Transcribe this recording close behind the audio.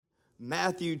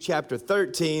Matthew chapter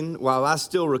 13, while I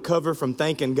still recover from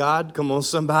thanking God. Come on,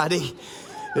 somebody.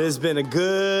 It has been a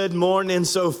good morning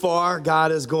so far.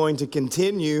 God is going to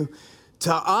continue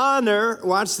to honor,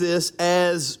 watch this,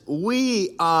 as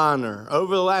we honor.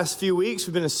 Over the last few weeks,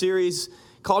 we've been in a series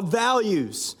called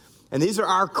Values. And these are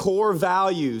our core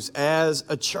values as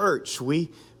a church. We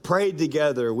prayed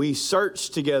together, we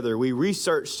searched together, we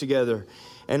researched together,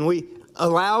 and we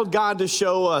allowed God to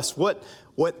show us what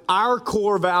our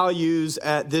core values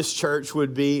at this church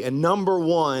would be. And number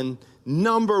one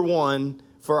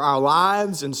for our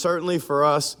lives, and certainly for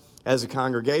us as a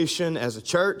congregation, as a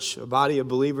church, a body of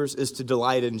believers, is to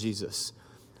delight in Jesus.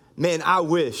 Man, I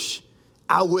wish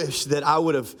that I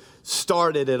would have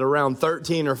started at around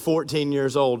 13 or 14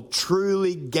 years old,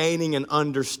 truly gaining an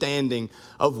understanding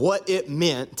of what it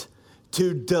meant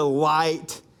to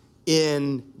delight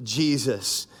in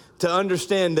Jesus. To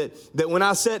understand that when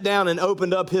I sat down and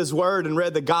opened up His Word and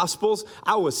read the Gospels,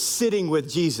 I was sitting with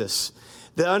Jesus.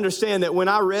 To understand that when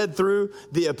I read through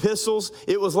the epistles,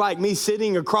 it was like me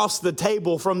sitting across the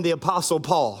table from the Apostle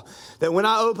Paul. That when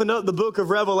I opened up the book of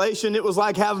Revelation, it was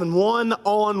like having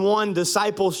one-on-one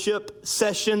discipleship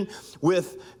session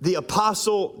with the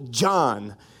Apostle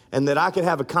John, and that I could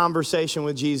have a conversation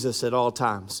with Jesus at all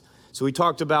times. So we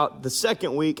talked about the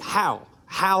second week,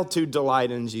 how to delight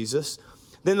in Jesus.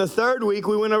 Then the third week,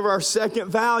 we went over our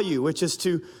second value, which is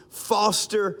to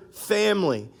foster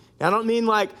family. Now, I don't mean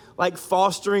like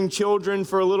fostering children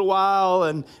for a little while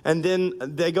and then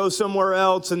they go somewhere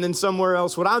else and then somewhere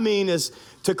else. What I mean is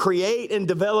to create and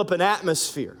develop an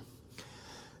atmosphere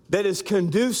that is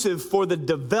conducive for the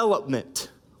development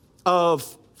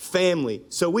of family.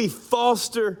 So we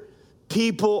foster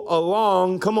people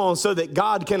along, come on, so that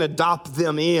God can adopt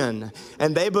them in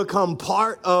and they become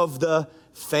part of the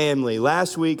family.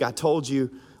 Last week, I told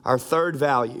you our third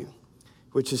value,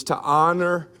 which is to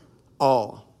honor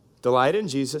all. Delight in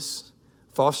Jesus,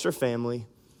 foster family,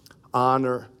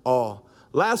 honor all.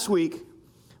 Last week,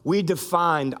 we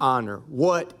defined honor.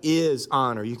 What is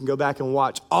honor? You can go back and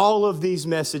watch all of these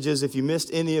messages. If you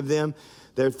missed any of them,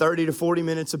 they're 30 to 40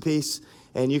 minutes apiece.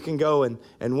 And you can go and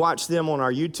watch them on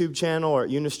our YouTube channel or at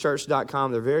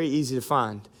eunischurch.com. They're very easy to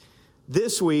find.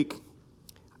 This week,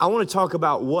 I want to talk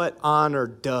about what honor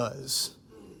does.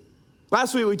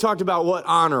 Last week, we talked about what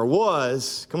honor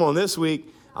was. Come on, this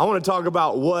week, I want to talk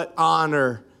about what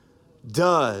honor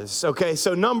does. Okay,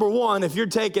 so number one, if you're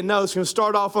taking notes, we're going to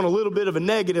start off on a little bit of a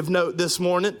negative note this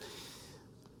morning.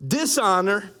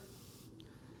 Dishonor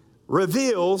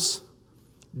reveals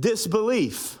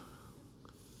disbelief.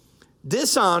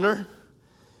 Dishonor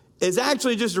is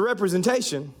actually just a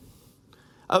representation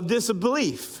of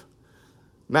disbelief.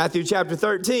 Matthew chapter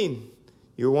 13.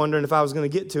 You were wondering if I was going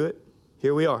to get to it.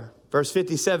 Here we are. Verse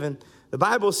 57. The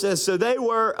Bible says, so they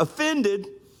were offended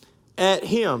at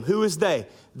him. Who is they?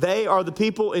 They are the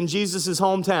people in Jesus'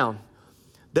 hometown.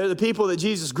 They're the people that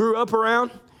Jesus grew up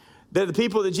around. They're the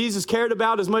people that Jesus cared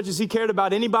about as much as he cared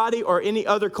about anybody or any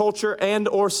other culture and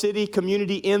or city,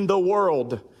 community in the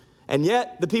world. And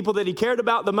yet, the people that he cared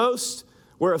about the most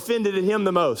were offended at him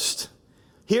the most.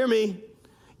 Hear me.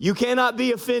 You cannot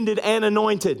be offended and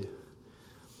anointed.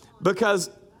 Because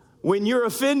when you're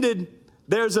offended,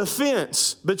 there's a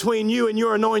fence between you and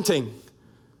your anointing.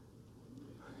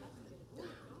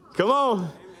 Come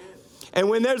on. And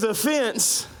when there's a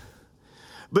fence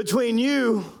between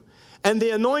you and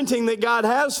the anointing that God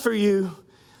has for you,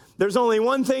 there's only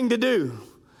one thing to do.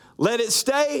 Let it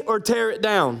stay or tear it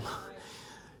down.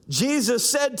 Jesus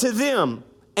said to them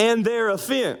and their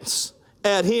offense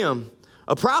at him,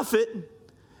 a prophet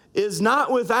is not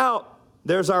without,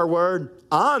 there's our word,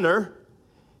 honor,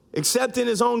 except in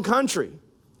his own country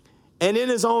and in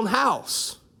his own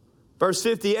house. Verse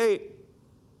 58,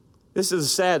 this is a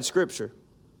sad scripture.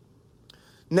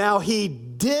 Now he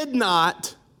did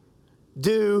not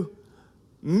do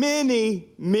many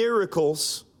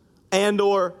miracles and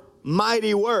or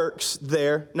mighty works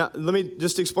there. Now, let me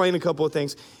just explain a couple of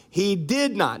things. He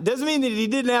did not. Doesn't mean that he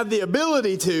didn't have the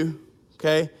ability to,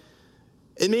 okay?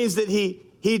 It means that he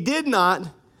did not,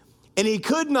 and he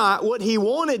could not what he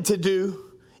wanted to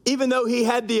do, even though he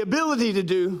had the ability to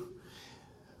do,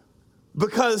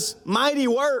 because mighty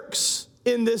works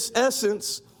in this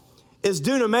essence is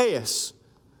dunamis,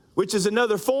 which is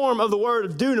another form of the word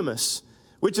of dunamis,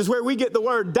 which is where we get the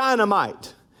word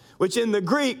dynamite, which in the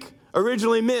Greek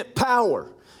originally meant power.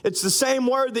 It's the same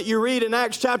word that you read in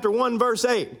Acts chapter 1, verse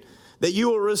 8, that you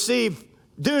will receive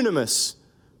dunamis,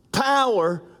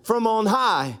 power from on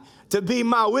high, to be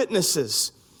my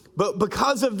witnesses. But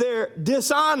because of their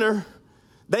dishonor,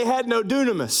 they had no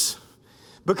dunamis.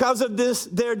 Because of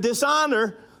their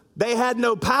dishonor, They had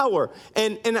no power.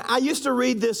 And I used to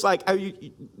read this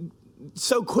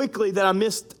so quickly that I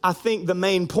missed, I think, the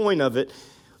main point of it.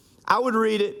 I would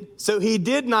read it. So he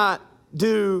did not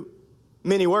do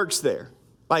many works there.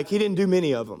 Like, he didn't do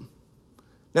many of them.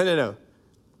 No.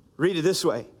 Read it this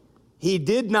way. He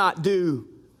did not do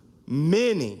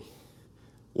many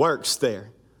works there.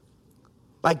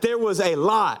 Like, there was a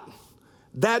lot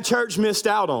that church missed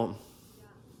out on.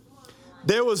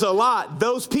 There was a lot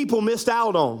those people missed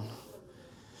out on.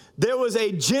 There was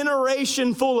a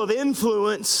generation full of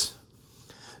influence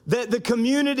that the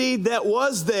community that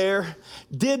was there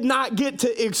did not get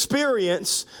to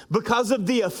experience because of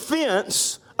the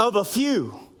offense of a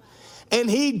few. And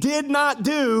he did not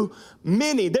do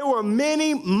many. There were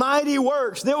many mighty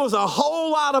works. There was a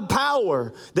whole lot of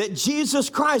power that Jesus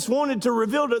Christ wanted to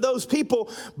reveal to those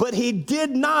people, but he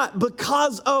did not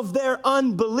because of their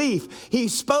unbelief. He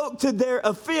spoke to their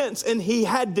offense, and he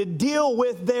had to deal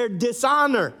with their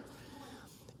dishonor.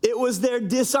 It was their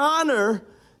dishonor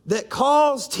that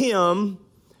caused him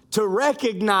to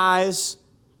recognize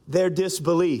their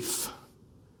disbelief.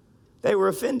 They were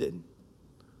offended.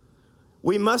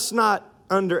 We must not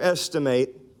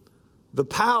underestimate the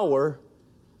power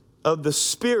of the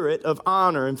spirit of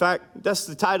honor. In fact, that's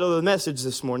the title of the message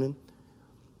this morning.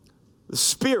 The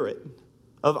spirit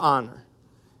of honor.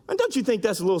 And don't you think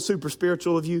that's a little super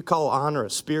spiritual of you, call honor a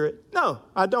spirit? No,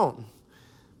 I don't.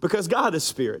 Because God is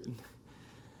spirit.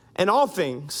 And all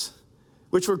things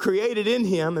which were created in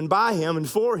him and by him and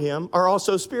for him are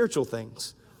also spiritual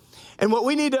things. And what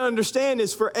we need to understand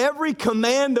is for every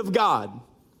command of God,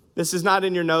 this is not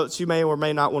in your notes, you may or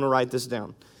may not want to write this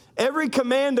down. Every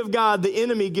command of God, the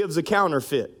enemy gives a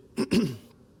counterfeit.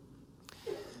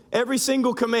 Every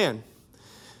single command.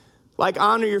 Like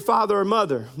honor your father or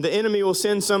mother. The enemy will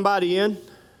send somebody in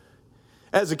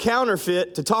as a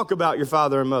counterfeit to talk about your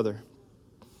father or mother.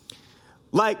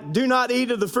 Like, do not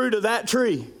eat of the fruit of that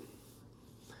tree.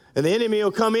 And the enemy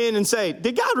will come in and say,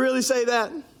 did God really say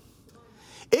that?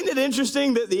 Isn't it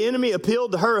interesting that the enemy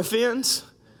appealed to her offense?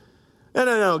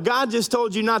 No. God just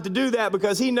told you not to do that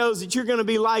because he knows that you're going to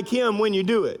be like him when you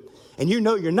do it. And you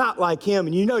know you're not like him,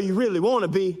 and you know you really want to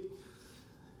be.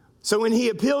 So when he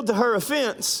appealed to her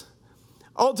offense,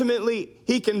 ultimately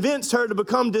he convinced her to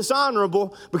become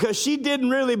dishonorable because she didn't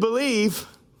really believe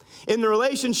in the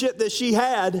relationship that she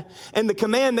had and the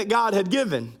command that God had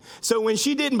given. So when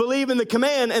she didn't believe in the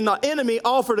command and the enemy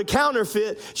offered a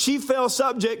counterfeit, she fell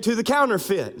subject to the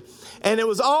counterfeit. And it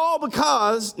was all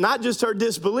because, not just her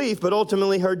disbelief, but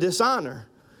ultimately her dishonor.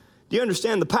 Do you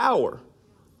understand the power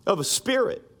of a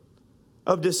spirit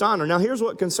of dishonor? Now, here's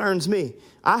what concerns me.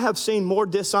 I have seen more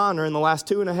dishonor in the last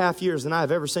 2.5 years than I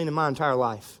have ever seen in my entire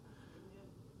life.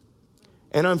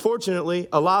 And unfortunately,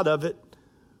 a lot of it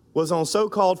was on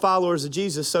so-called followers of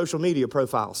Jesus' social media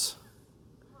profiles.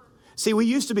 See, we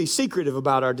used to be secretive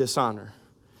about our dishonor,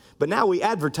 but now we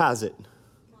advertise it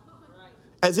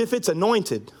as if it's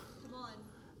anointed.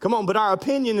 Come on, but our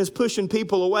opinion is pushing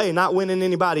people away, not winning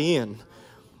anybody in.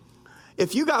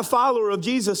 If you got follower of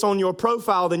Jesus on your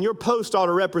profile, then your post ought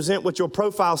to represent what your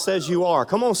profile says you are.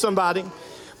 Come on, somebody.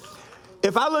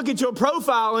 If I look at your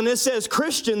profile and it says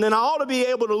Christian, then I ought to be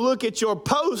able to look at your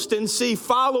post and see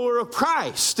follower of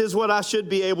Christ is what I should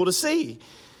be able to see.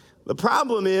 The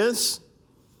problem is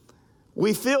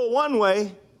we feel one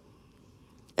way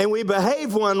and we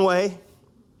behave one way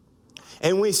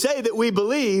and we say that we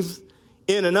believe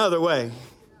in another way.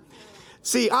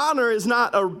 See, honor is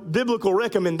not a biblical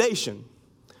recommendation.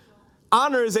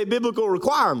 Honor is a biblical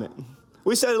requirement.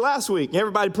 We said it last week.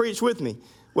 Everybody preached with me.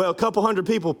 Well, a couple hundred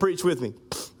people preached with me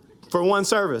for one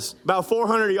service. About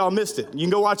 400 of y'all missed it. You can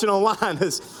go watch it online.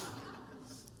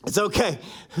 It's okay.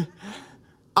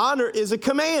 Honor is a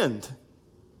command.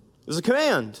 It's a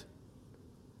command.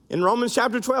 In Romans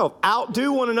chapter 12,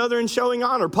 outdo one another in showing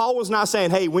honor. Paul was not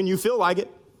saying, hey, when you feel like it.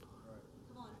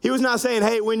 He was not saying,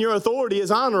 hey, when your authority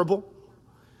is honorable.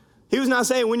 He was not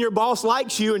saying when your boss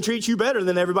likes you and treats you better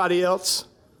than everybody else.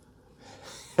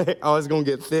 Oh, it's going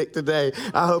to get thick today.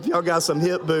 I hope y'all got some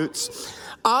hip boots.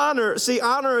 Honor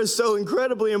is so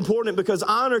incredibly important because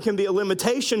honor can be a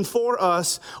limitation for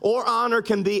us, or honor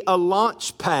can be a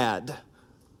launch pad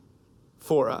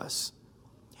for us.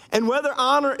 And whether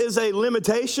honor is a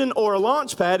limitation or a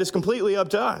launch pad is completely up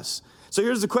to us. So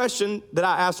here's the question that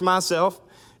I asked myself,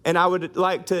 and I would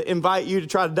like to invite you to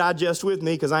try to digest with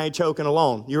me because I ain't choking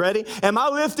along. You ready? Am I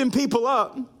lifting people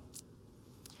up,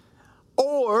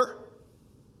 or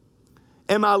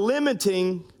am I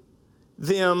limiting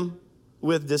them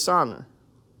with dishonor?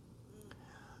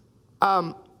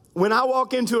 When I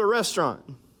walk into a restaurant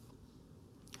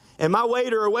and my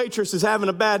waiter or waitress is having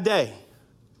a bad day,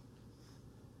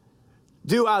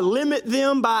 Do I limit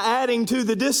them by adding to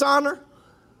the dishonor?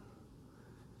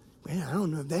 Man, I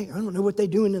don't know what they're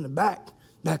doing in the back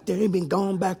there. They've been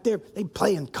gone back there. They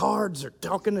playing cards or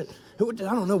talking. I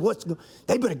don't know what's going on.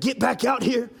 They better get back out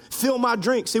here, fill my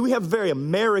drink. See, we have a very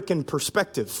American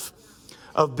perspective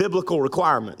of biblical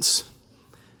requirements.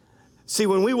 See,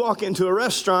 when we walk into a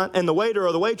restaurant and the waiter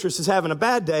or the waitress is having a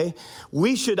bad day,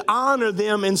 we should honor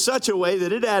them in such a way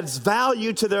that it adds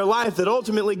value to their life, that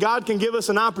ultimately God can give us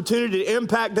an opportunity to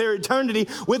impact their eternity.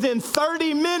 Within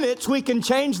 30 minutes, we can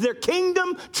change their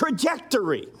kingdom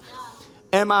trajectory.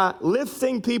 Am I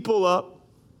lifting people up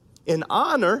in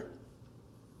honor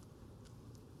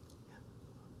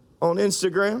on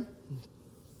Instagram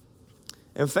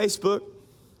and Facebook?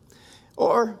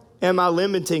 Or am I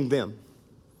limiting them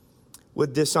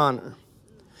with dishonor?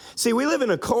 See, we live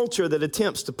in a culture that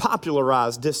attempts to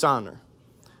popularize dishonor.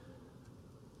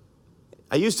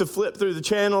 I used to flip through the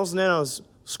channels, and then I was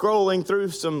scrolling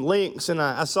through some links, and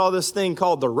I saw this thing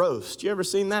called the roast. You ever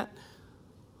seen that?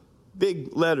 Big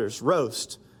letters,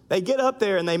 roast. They get up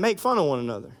there and they make fun of one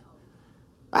another.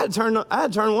 I had to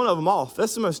turn one of them off.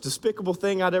 That's the most despicable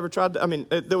thing I'd ever tried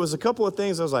to. There was a couple of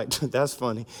things I was like, that's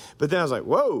funny. But then I was like,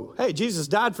 whoa, hey, Jesus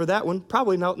died for that one.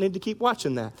 Probably don't need to keep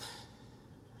watching that.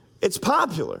 It's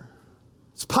popular.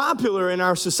 It's popular in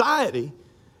our society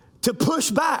to push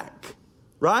back,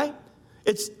 right?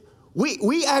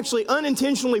 We actually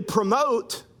unintentionally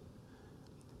promote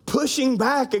pushing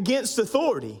back against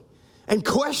authority and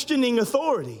questioning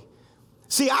authority.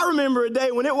 See, I remember a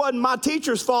day when it wasn't my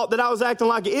teacher's fault that I was acting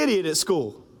like an idiot at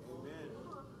school.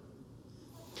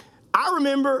 I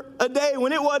remember a day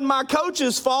when it wasn't my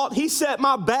coach's fault. He set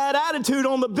my bad attitude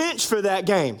on the bench for that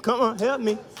game. Come on, help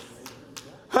me.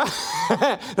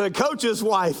 The coach's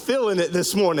wife feeling it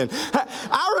this morning.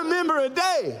 I remember a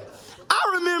day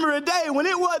when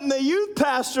it wasn't the youth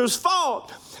pastor's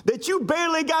fault that you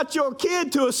barely got your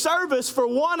kid to a service for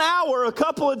 1 hour a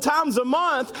couple of times a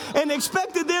month and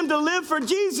expected them to live for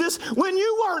Jesus when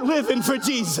you weren't living for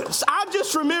Jesus. I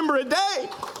just remember a day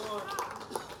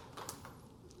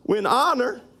when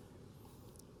honor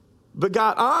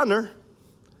begot honor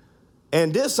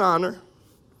and dishonor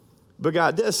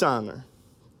begot dishonor.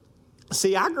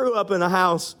 See, I grew up in a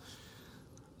house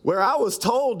where I was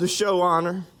told to show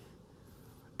honor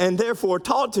and therefore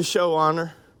taught to show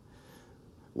honor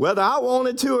whether I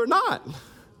wanted to or not.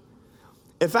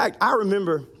 In fact, I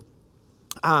remember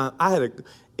I had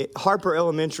a Harper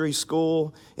Elementary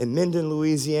School in Minden,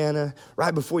 Louisiana.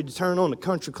 Right before you turn on the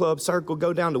Country Club Circle,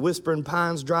 go down to Whispering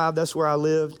Pines Drive. That's where I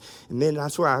lived. And then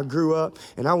that's where I grew up.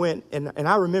 And I went, and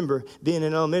I remember being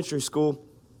in elementary school.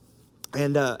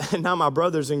 And now my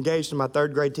brother's engaged to my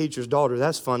third grade teacher's daughter.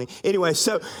 That's funny. Anyway,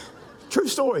 so true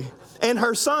story. And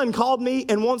her son called me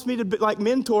and wants me to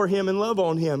mentor him and love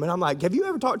on him. And I'm like, have you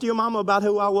ever talked to your mama about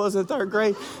who I was in third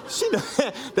grade?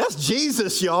 That's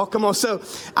Jesus, y'all. Come on. So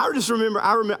I just remember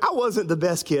I wasn't the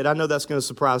best kid. I know that's going to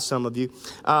surprise some of you.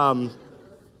 But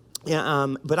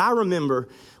I remember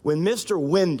when Mr.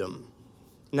 Wyndham,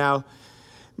 now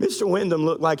Mr. Wyndham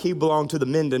looked like he belonged to the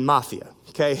Minden Mafia.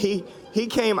 Okay, he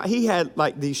came. He had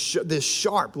like this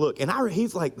sharp look, and he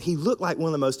looked like one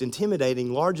of the most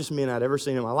intimidating, largest men I'd ever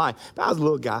seen in my life. But I was a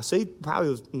little guy, so he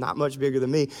probably was not much bigger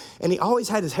than me. And he always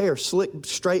had his hair slicked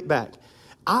straight back.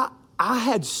 I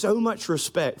had so much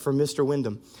respect for Mr.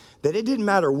 Wyndham that it didn't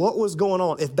matter what was going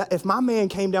on. If my man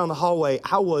came down the hallway,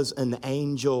 I was an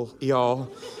angel,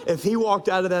 y'all. If he walked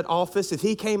out of that office, if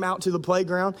he came out to the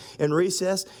playground in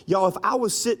recess, y'all, if I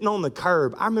was sitting on the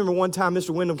curb, I remember one time Mr.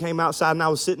 Wyndham came outside and I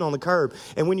was sitting on the curb.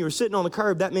 And when you were sitting on the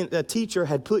curb, that meant a teacher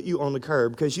had put you on the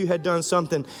curb because you had done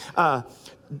something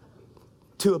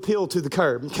to appeal to the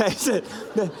curb, okay?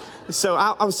 So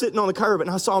I was sitting on the curb and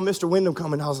I saw Mr. Wyndham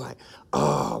coming. I was like,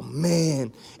 oh,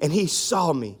 man. And he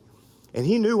saw me. And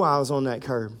he knew I was on that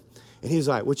curb. And he was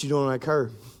like, what you doing on that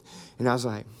curb? And I was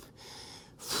like,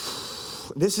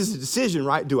 this is a decision,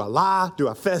 right? Do I lie? Do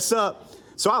I fess up?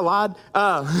 So I lied.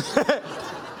 I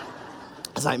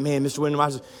was like, man, Mr.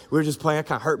 Wyndham, we were just playing. I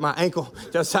kind of hurt my ankle.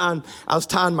 I was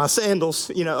tying my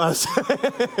sandals, you know. It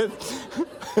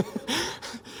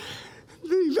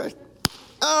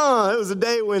was a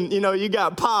day when, you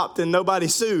got popped and nobody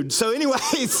sued. So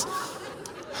anyways,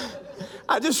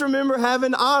 I just remember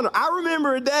having honor. I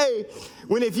remember a day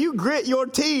when if you grit your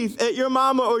teeth at your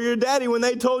mama or your daddy when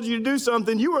they told you to do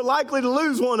something, you were likely to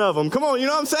lose one of them. Come on, you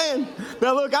know what I'm saying?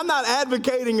 Now look, I'm not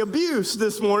advocating abuse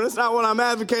this morning. That's not what I'm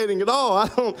advocating at all.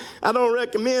 I don't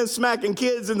recommend smacking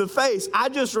kids in the face. I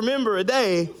just remember a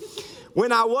day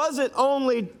when I wasn't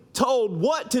only told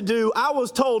what to do, I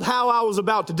was told how I was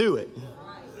about to do it.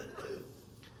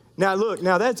 Now look,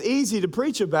 now that's easy to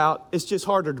preach about. It's just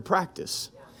harder to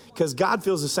practice because God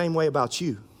feels the same way about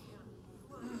you.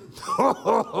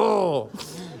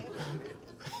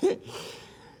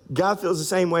 God feels the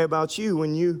same way about you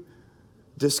when you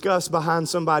discuss behind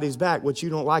somebody's back what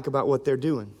you don't like about what they're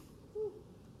doing.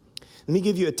 Let me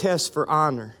give you a test for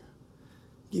honor.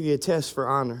 Give you a test for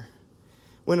honor.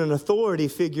 When an authority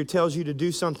figure tells you to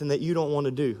do something that you don't want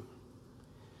to do,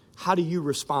 how do you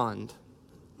respond?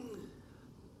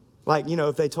 Like,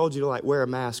 if they told you to wear a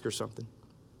mask or something.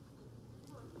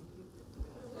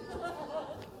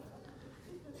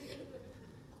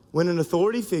 When an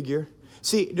authority figure,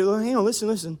 hang on,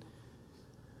 listen.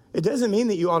 It doesn't mean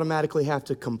that you automatically have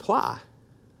to comply.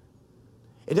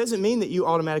 It doesn't mean that you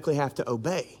automatically have to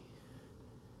obey.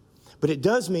 But it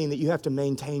does mean that you have to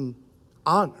maintain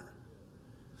honor.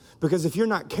 Because if you're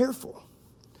not careful,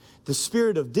 the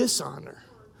spirit of dishonor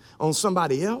on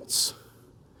somebody else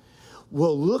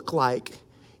will look like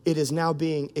it is now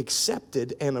being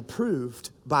accepted and approved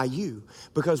by you.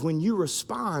 Because when you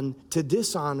respond to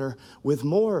dishonor with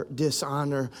more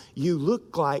dishonor, you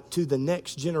look like to the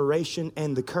next generation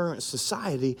and the current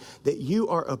society that you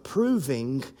are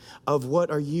approving of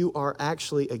what you are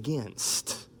actually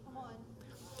against.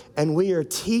 And we are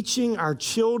teaching our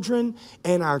children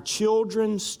and our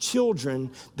children's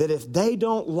children that if they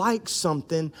don't like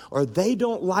something or they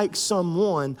don't like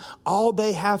someone, all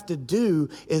they have to do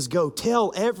is go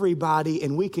tell everybody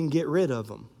and we can get rid of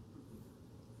them.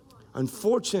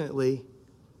 Unfortunately,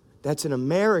 that's an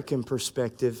American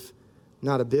perspective,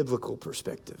 not a biblical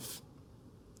perspective.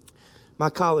 My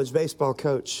college baseball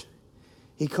coach,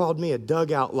 he called me a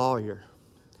dugout lawyer.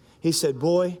 He said,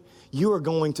 "Boy, you are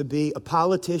going to be a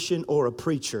politician or a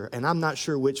preacher, and I'm not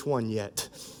sure which one yet."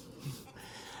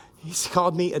 He's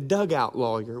called me a dugout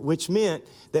lawyer, which meant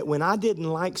that when I didn't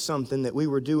like something that we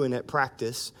were doing at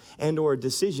practice and or a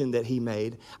decision that he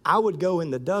made, I would go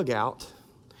in the dugout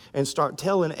and start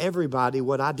telling everybody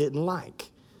what I didn't like.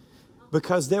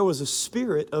 Because there was a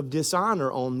spirit of dishonor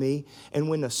on me. And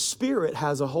when a spirit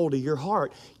has a hold of your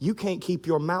heart, you can't keep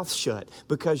your mouth shut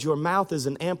because your mouth is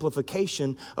an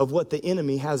amplification of what the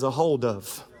enemy has a hold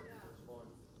of.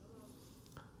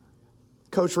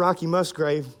 Coach Rocky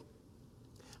Musgrave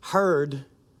heard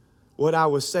what I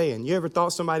was saying. You ever thought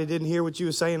somebody didn't hear what you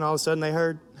were saying, all of a sudden they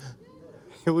heard?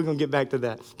 We're going to get back to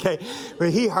that. Okay.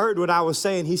 When he heard what I was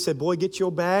saying, he said, "Boy, get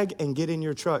your bag and get in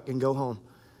your truck and go home."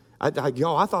 I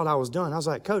thought I was done. I was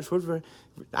like, "Coach,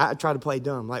 I tried to play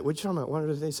dumb. What you talking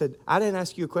about?" They said, "I didn't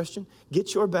ask you a question.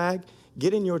 Get your bag,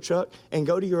 get in your truck, and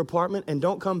go to your apartment, and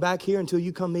don't come back here until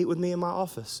you come meet with me in my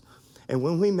office." And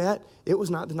when we met, it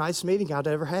was not the nicest meeting I'd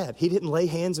ever had. He didn't lay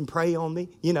hands and pray on me,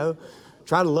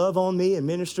 try to love on me and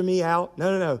minister me out.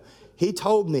 No. He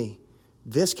told me,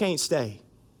 this can't stay.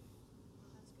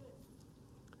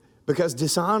 Because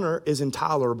dishonor is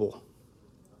intolerable.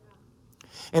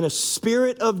 And a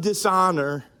spirit of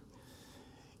dishonor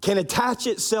can attach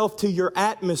itself to your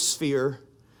atmosphere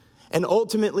and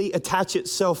ultimately attach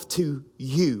itself to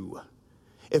you.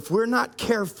 If we're not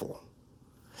careful,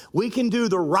 we can do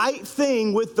the right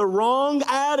thing with the wrong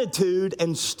attitude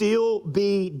and still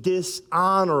be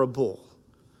dishonorable.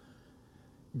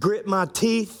 Grit my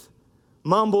teeth,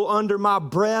 mumble under my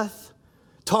breath,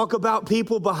 talk about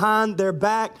people behind their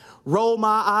back, roll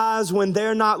my eyes when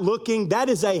they're not looking. That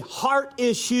is a heart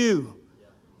issue.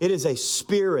 It is a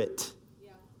spirit.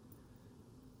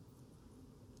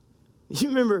 You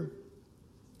remember,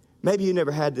 maybe you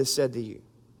never had this said to you,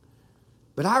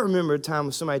 but I remember a time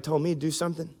when somebody told me to do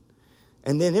something,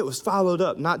 and then it was followed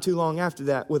up not too long after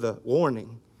that with a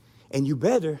warning. And you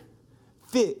better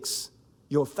fix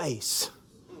your face.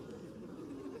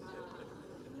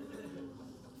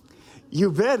 You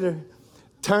better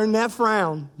turn that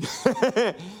frown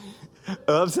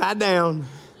upside down,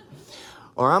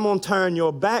 or I'm going to turn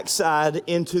your backside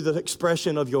into the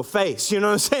expression of your face. You know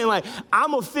what I'm saying?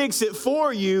 I'm going to fix it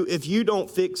for you if you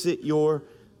don't fix it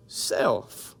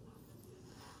yourself.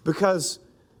 Because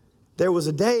there was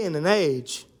a day and an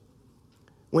age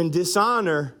when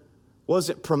dishonor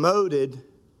wasn't promoted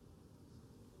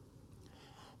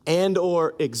and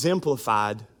or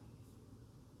exemplified,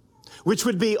 which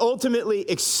would be ultimately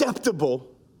acceptable,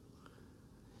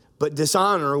 but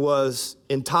dishonor was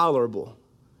intolerable.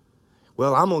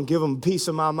 Well, I'm going to give them a piece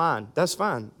of my mind. That's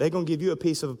fine. They're going to give you a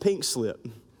piece of a pink slip.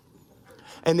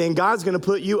 And then God's going to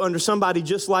put you under somebody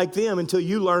just like them until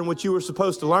you learn what you were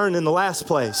supposed to learn in the last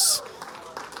place.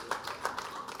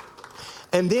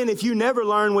 And then if you never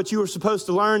learn what you were supposed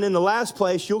to learn in the last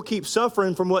place, you'll keep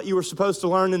suffering from what you were supposed to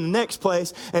learn in the next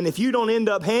place. And if you don't end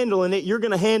up handling it, you're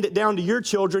going to hand it down to your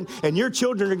children, and your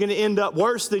children are going to end up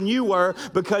worse than you were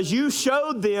because you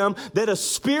showed them that a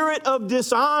spirit of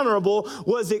dishonorable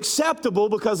was acceptable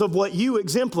because of what you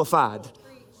exemplified.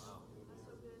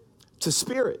 It's a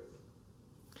spirit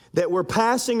that we're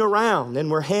passing around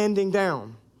and we're handing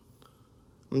down.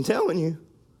 I'm telling you,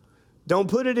 don't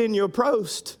put it in your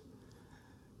post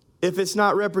if it's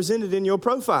not represented in your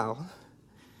profile.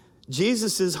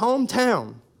 Jesus'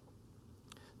 hometown,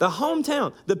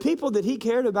 the people that he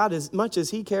cared about as much as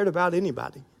he cared about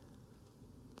anybody,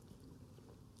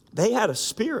 they had a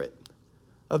spirit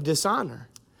of dishonor.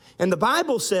 And the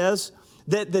Bible says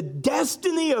that the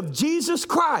destiny of Jesus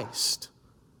Christ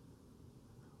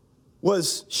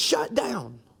was shut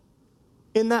down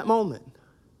in that moment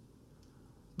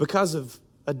because of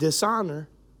a dishonor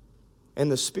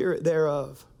and the spirit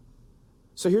thereof.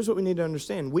 So here's what we need to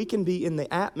understand. We can be in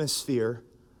the atmosphere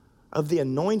of the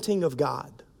anointing of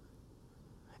God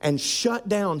and shut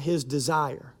down his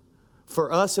desire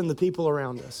for us and the people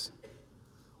around us.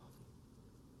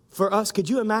 For us, could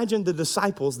you imagine the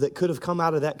disciples that could have come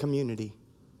out of that community?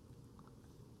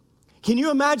 Can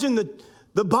you imagine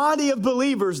the body of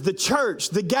believers, the church,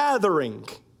 the gathering,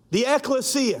 the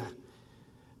ecclesia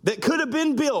that could have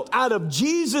been built out of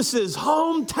Jesus'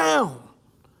 hometown?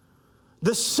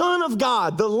 The Son of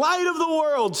God, the light of the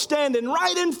world, standing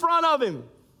right in front of him.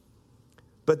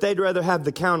 But they'd rather have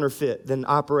the counterfeit than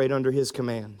operate under his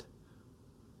command.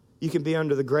 You can be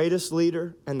under the greatest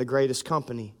leader and the greatest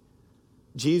company,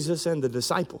 Jesus and the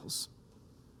disciples,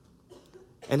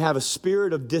 and have a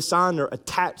spirit of dishonor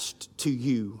attached to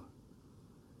you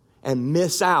and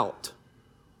miss out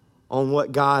on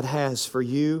what God has for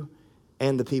you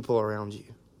and the people around you.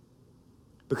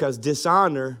 Because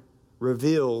dishonor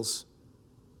reveals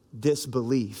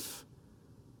disbelief.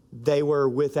 They were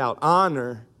without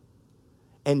honor,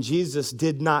 and Jesus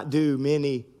did not do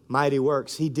many mighty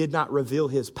works. He did not reveal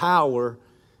his power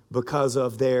because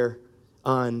of their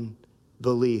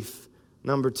unbelief.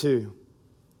 Number 2,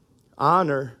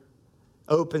 honor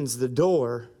opens the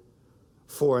door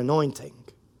for anointing.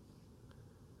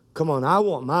 Come on, I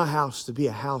want my house to be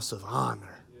a house of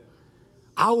honor.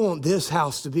 I want this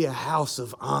house to be a house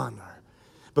of honor.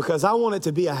 Because I want it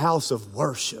to be a house of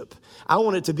worship. I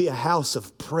want it to be a house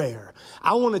of prayer.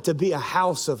 I want it to be a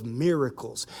house of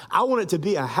miracles. I want it to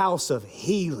be a house of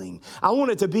healing. I want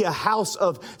it to be a house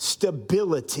of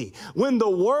stability. When the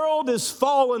world is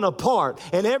falling apart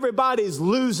and everybody's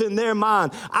losing their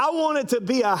mind, I want it to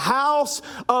be a house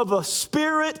of a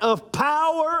spirit of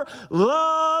power,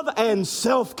 love, and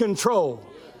self-control.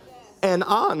 And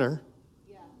honor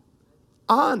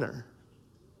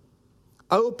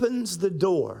opens the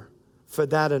door for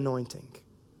that anointing.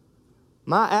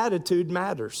 My attitude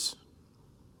matters.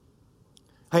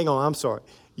 Hang on, I'm sorry.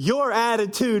 Your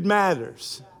attitude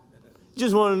matters.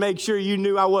 Just wanted to make sure you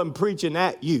knew I wasn't preaching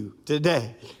at you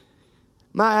today.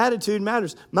 My attitude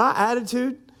matters. My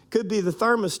attitude could be the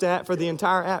thermostat for the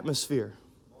entire atmosphere.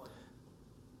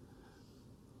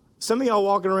 Some of y'all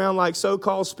walking around like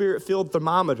so-called spirit-filled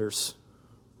thermometers.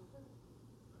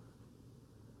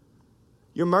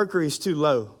 Your mercury's too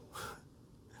low.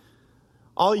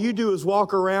 All you do is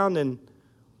walk around and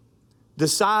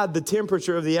decide the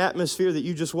temperature of the atmosphere that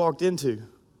you just walked into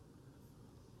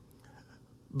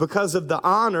because of the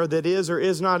honor that is or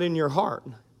is not in your heart.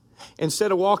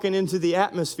 Instead of walking into the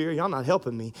atmosphere, y'all not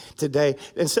helping me today,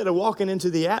 instead of walking into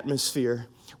the atmosphere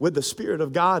with the Spirit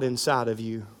of God inside of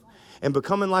you and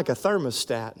becoming like a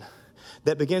thermostat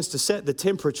that begins to set the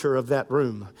temperature of that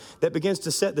room, that begins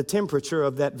to set the temperature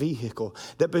of that vehicle,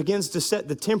 that begins to set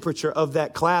the temperature of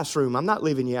that classroom. I'm not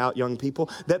leaving you out, young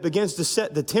people. That begins to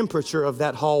set the temperature of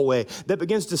that hallway, that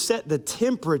begins to set the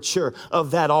temperature of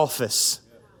that office.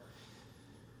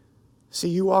 See,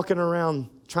 you walking around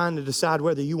trying to decide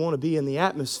whether you want to be in the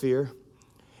atmosphere,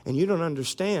 and you don't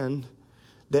understand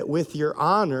that with your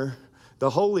honor, the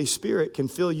Holy Spirit can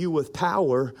fill you with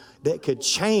power that could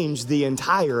change the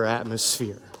entire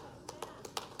atmosphere.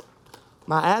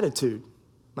 My attitude,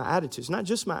 it's not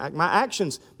just my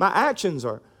actions. My actions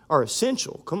are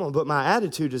essential. Come on, but my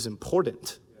attitude is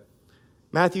important.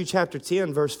 Matthew chapter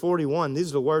 10, verse 41,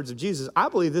 these are the words of Jesus. I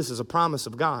believe this is a promise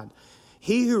of God.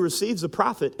 He who receives a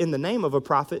prophet in the name of a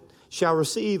prophet shall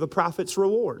receive a prophet's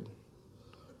reward.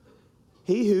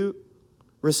 He who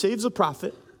receives a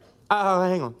prophet,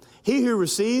 he who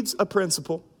receives a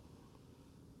principal,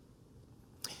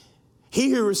 he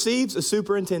who receives a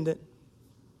superintendent,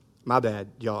 my bad,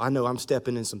 y'all. I know I'm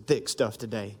stepping in some thick stuff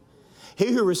today.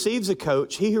 He who receives a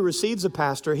coach, he who receives a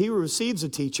pastor, he who receives a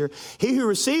teacher, he who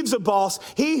receives a boss,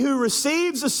 he who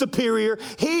receives a superior,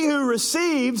 he who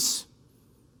receives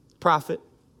a prophet,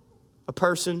 a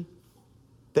person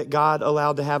that God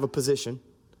allowed to have a position,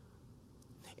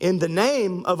 in the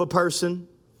name of a person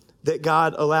that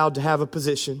God allowed to have a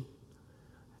position,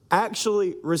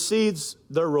 actually receives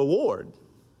the reward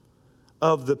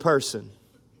of the person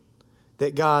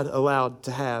that God allowed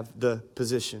to have the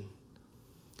position.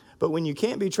 But when you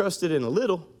can't be trusted in a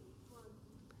little,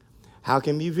 how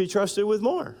can you be trusted with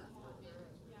more?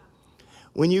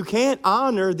 When you can't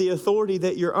honor the authority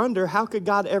that you're under, how could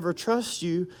God ever trust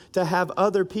you to have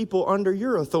other people under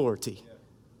your authority?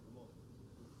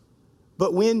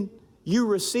 But when you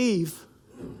receive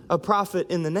a prophet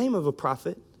in the name of a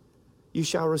prophet, you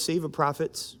shall receive a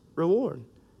prophet's reward.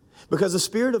 Because the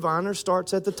spirit of honor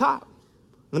starts at the top.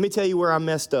 Let me tell you where I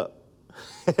messed up.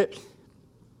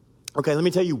 Okay, let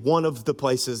me tell you one of the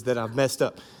places that I've messed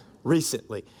up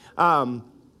recently.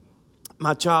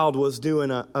 My child was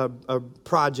doing a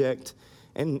project,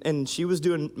 and she was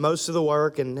doing most of the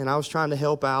work, and I was trying to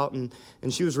help out, and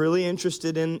she was really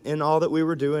interested in all that we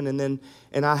were doing.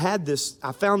 And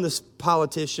I found this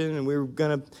politician, and we were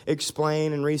going to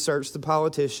explain and research the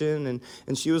politician,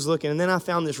 and she was looking, and then I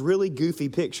found this really goofy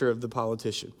picture of the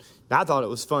politician. I thought it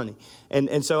was funny,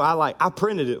 and so I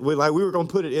printed it. We were going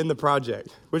to put it in the project,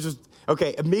 which was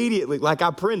okay. Immediately, I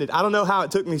printed. I don't know how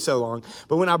it took me so long,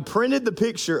 but when I printed the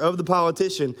picture of the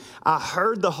politician, I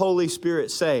heard the Holy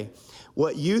Spirit say,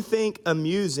 "What you think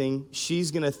amusing, she's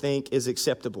going to think is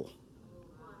acceptable.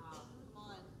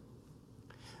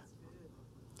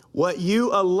 What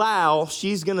you allow,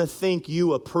 she's going to think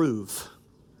you approve."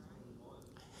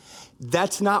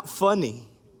 That's not funny.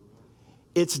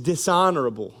 It's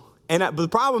dishonorable. But the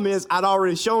problem is, I'd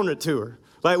already shown it to her.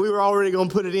 We were already going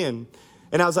to put it in.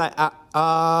 And I was like,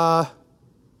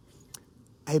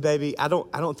 hey, baby, I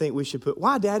don't think we should put,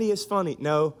 why, Daddy, it's funny.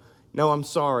 No, I'm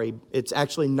sorry. It's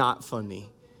actually not funny.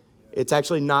 It's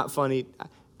actually not funny.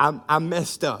 I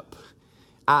messed up.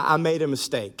 I made a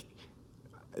mistake.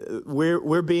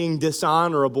 We're being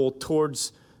dishonorable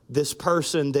towards this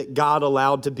person that God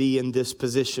allowed to be in this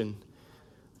position.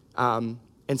 And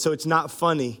so it's not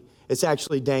funny. It's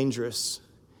actually dangerous.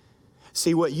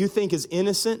 See, what you think is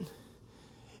innocent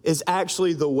is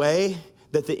actually the way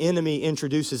that the enemy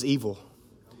introduces evil.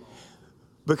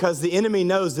 Because the enemy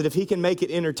knows that if he can make it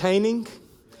entertaining,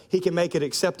 he can make it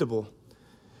acceptable.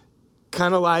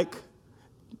 Kind of like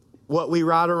what we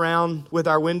ride around with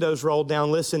our windows rolled down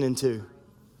listening to,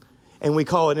 and we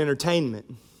call it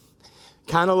entertainment.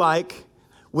 Kind of like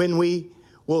when we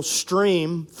will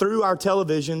stream through our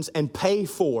televisions and pay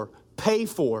for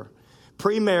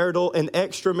premarital and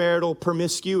extramarital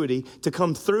promiscuity to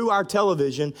come through our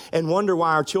television and wonder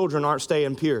why our children aren't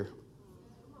staying pure.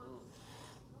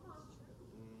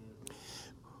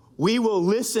 We will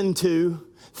listen to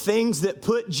things that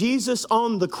put Jesus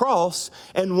on the cross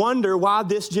and wonder why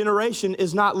this generation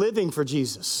is not living for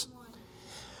Jesus.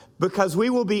 Because we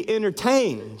will be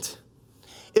entertained.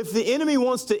 If the enemy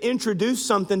wants to introduce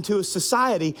something to a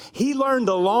society, he learned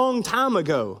a long time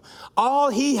ago. All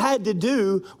he had to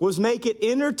do was make it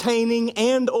entertaining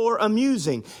and or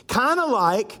amusing. Kind of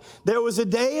like there was a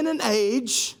day and an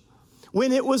age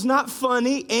when it was not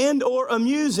funny and or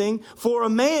amusing for a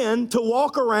man to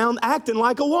walk around acting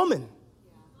like a woman.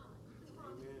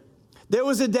 There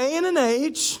was a day and an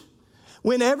age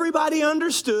when everybody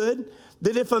understood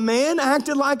that if a man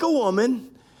acted like a woman,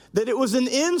 that it was an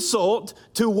insult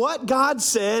to what God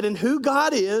said and who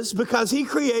God is, because he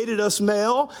created us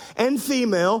male and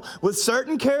female with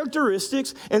certain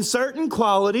characteristics and certain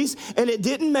qualities, and it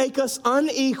didn't make us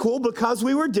unequal because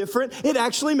we were different. It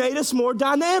actually made us more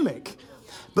dynamic.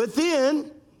 But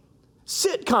then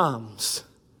sitcoms.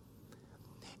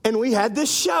 And we had this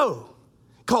show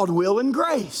called Will and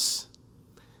Grace.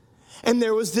 And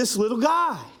there was this little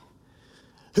guy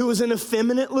who was an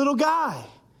effeminate little guy.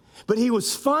 But he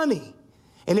was funny,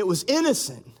 and it was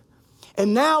innocent.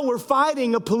 And now we're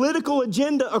fighting a political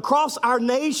agenda across our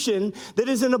nation that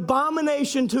is an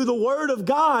abomination to the Word of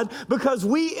God because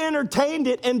we entertained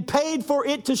it and paid for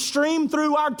it to stream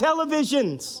through our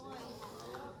televisions.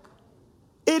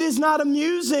 It is not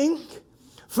amusing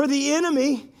for the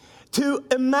enemy to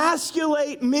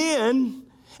emasculate men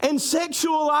and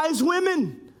sexualize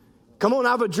women. Come on,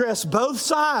 I've addressed both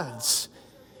sides.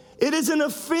 It is an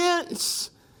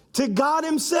offense to God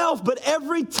himself. But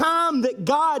every time that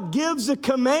God gives a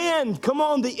command, come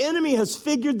on, the enemy has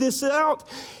figured this out.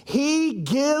 He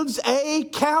gives a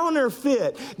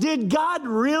counterfeit. Did God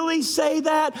really say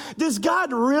that? Does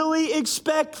God really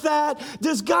expect that?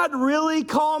 Does God really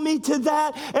call me to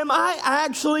that? Am I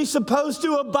actually supposed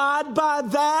to abide by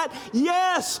that?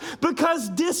 Yes, because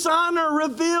dishonor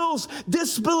reveals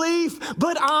disbelief,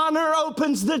 but honor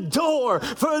opens the door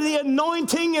for the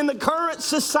anointing in the current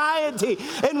society.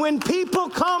 And when people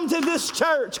come to this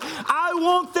church, I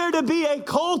want there to be a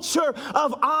culture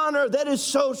of honor that is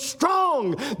so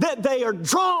strong that they are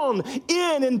drawn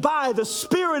in and by the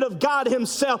Spirit of God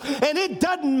himself. And it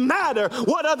doesn't matter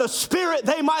what other spirit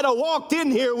they might have walked in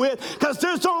here with, because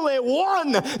there's only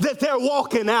one that they're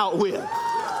walking out with.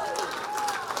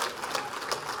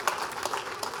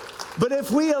 But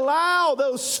if we allow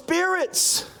those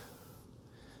spirits,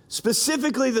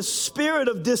 specifically the spirit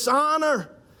of dishonor,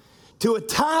 to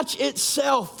attach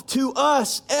itself to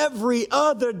us every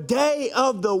other day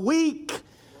of the week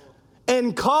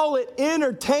and call it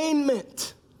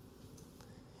entertainment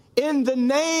in the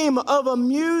name of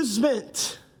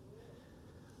amusement,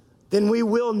 then we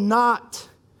will not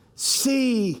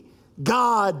see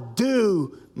God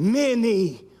do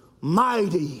many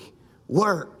mighty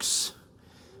works,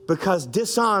 because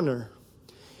dishonor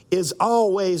is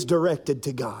always directed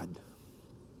to God.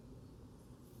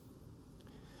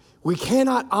 We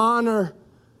cannot honor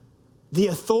the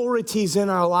authorities in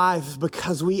our lives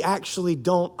because we actually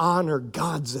don't honor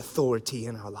God's authority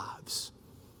in our lives.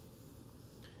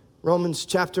 Romans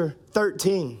chapter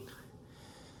 13,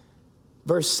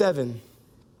 verse 7.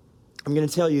 I'm going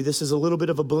to tell you, this is a little bit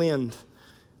of a blend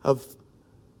of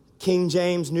King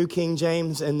James, New King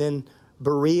James, and then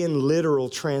Berean literal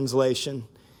translation.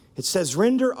 It says,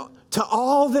 render to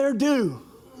all their due.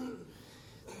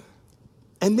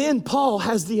 And then Paul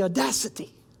has the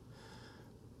audacity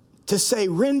to say,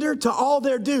 render to all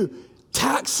their due.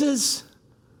 Taxes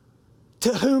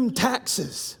to whom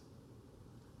taxes.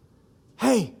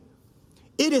 Hey,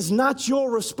 it is not your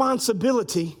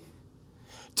responsibility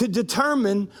to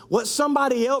determine what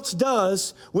somebody else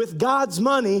does with God's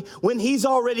money when he's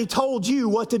already told you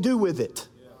what to do with it.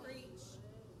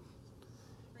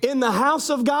 In the house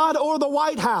of God or the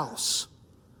White House,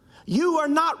 you are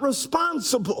not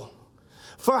responsible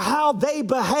for how they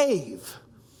behave.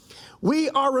 We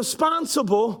are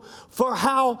responsible for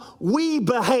how we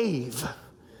behave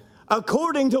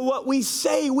according to what we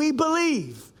say we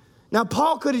believe. Now,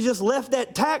 Paul could have just left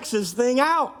that taxes thing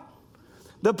out.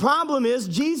 The problem is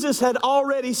Jesus had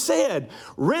already said,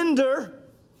 render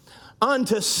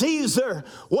unto Caesar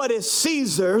what is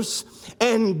Caesar's,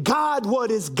 and God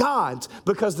what is God's,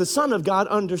 because the Son of God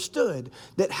understood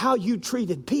that how you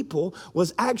treated people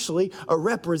was actually a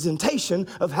representation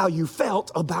of how you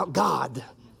felt about God.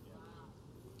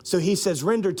 So he says,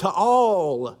 render to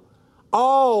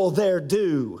all their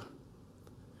due.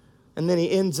 And then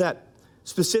he ends that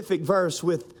specific verse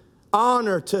with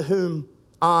honor to whom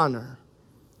honor.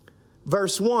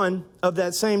 Verse 1 of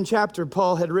that same chapter,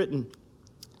 Paul had written,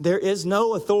 there is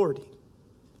no authority.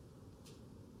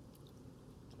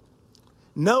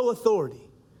 No authority.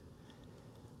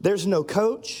 There's no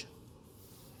coach.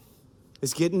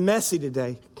 It's getting messy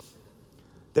today.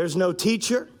 There's no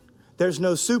teacher. There's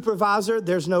no supervisor.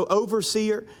 There's no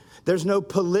overseer. There's no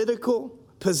political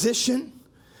position.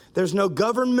 There's no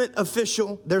government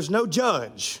official. There's no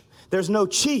judge. There's no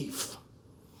chief.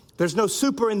 There's no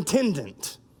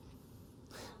superintendent.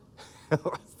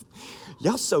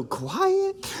 Y'all so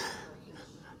quiet.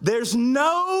 There's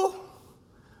no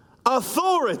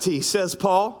authority, says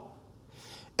Paul,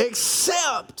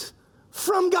 except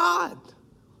from God.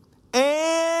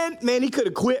 And man, he could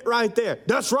have quit right there.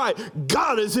 That's right.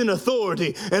 God is in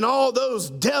authority. And all those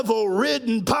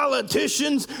devil-ridden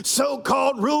politicians,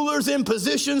 so-called rulers in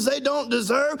positions they don't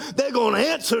deserve, they're going to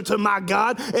answer to my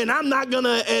God. And I'm not going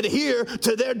to adhere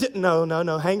to their...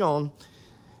 No, hang on.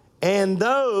 And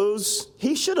those,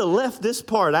 he should have left this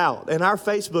part out, and our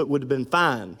Facebook would have been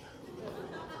fine.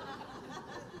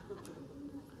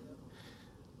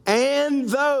 And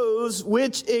those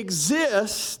which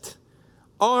exist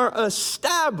are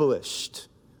established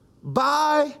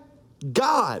by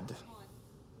God.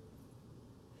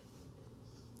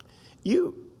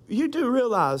 You do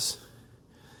realize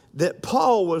that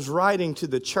Paul was writing to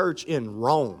the church in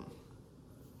Rome.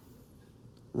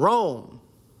 Rome.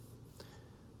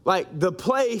 Like the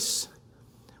place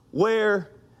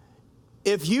where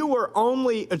if you were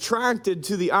only attracted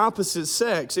to the opposite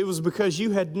sex, it was because you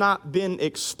had not been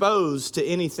exposed to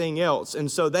anything else.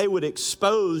 And so they would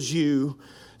expose you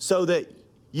so that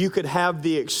you could have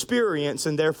the experience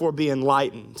and therefore be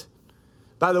enlightened.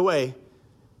 By the way,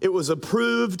 it was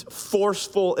approved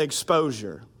forceful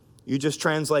exposure. You just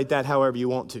translate that however you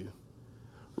want to.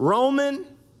 Roman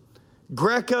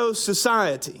Greco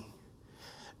society.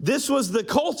 This was the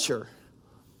culture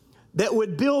that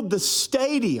would build the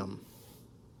stadium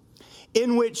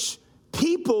in which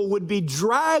people would be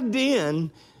dragged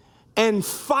in and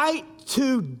fight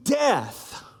to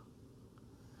death.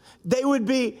 They would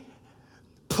be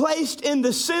placed in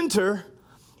the center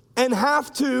and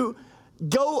have to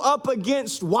go up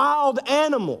against wild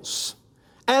animals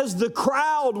as the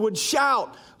crowd would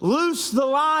shout, "Loose the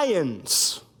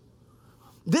lions."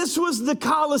 This was the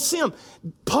Colosseum.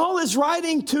 Paul is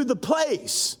writing to the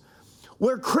place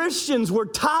where Christians were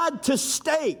tied to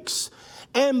stakes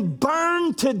and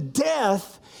burned to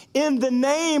death in the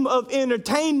name of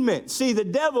entertainment. See, the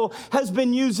devil has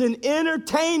been using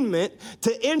entertainment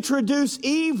to introduce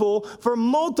evil for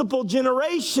multiple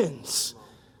generations.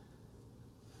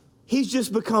 He's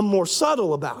just become more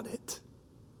subtle about it.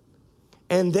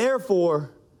 And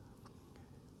therefore,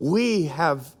 we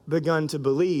have begun to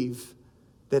believe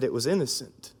that it was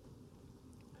innocent.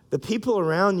 The people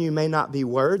around you may not be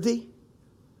worthy.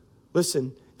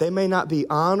 Listen, they may not be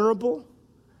honorable.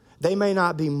 They may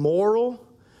not be moral.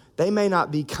 They may not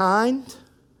be kind.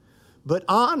 But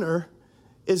honor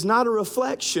is not a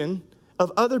reflection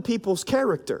of other people's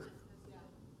character.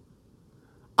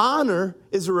 Honor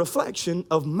is a reflection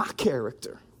of my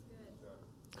character.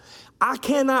 I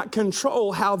cannot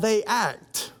control how they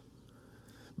act.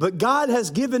 But God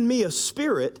has given me a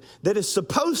spirit that is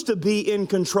supposed to be in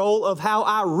control of how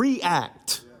I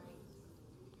react.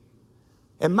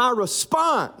 And my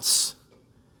response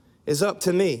is up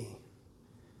to me.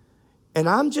 And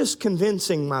I'm just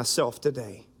convincing myself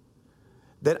today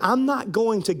that I'm not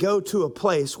going to go to a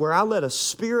place where I let a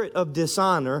spirit of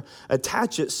dishonor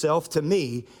attach itself to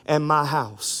me and my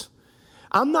house.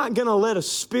 I'm not going to let a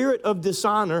spirit of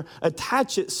dishonor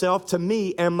attach itself to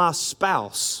me and my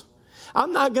spouse.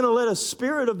 I'm not going to let a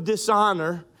spirit of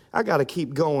dishonor, I got to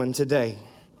keep going today.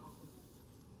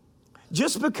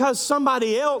 Just because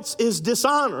somebody else is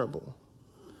dishonorable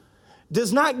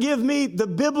does not give me the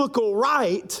biblical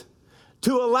right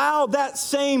to allow that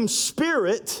same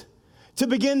spirit to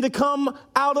begin to come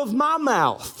out of my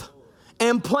mouth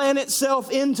and plant itself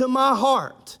into my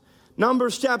heart.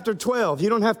 Numbers chapter 12. You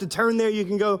don't have to turn there. You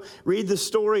can go read the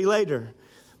story later.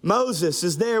 Moses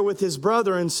is there with his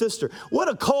brother and sister. What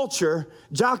a culture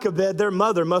Jochebed, their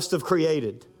mother, must have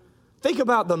created. Think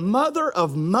about the mother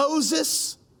of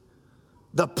Moses,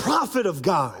 the prophet of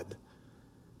God,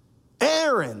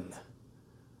 Aaron,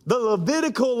 the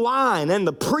Levitical line and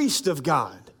the priest of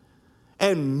God,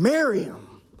 and Miriam,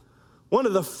 one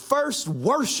of the first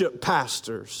worship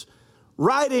pastors,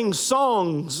 writing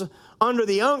songs under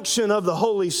the unction of the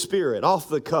Holy Spirit, off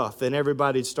the cuff, and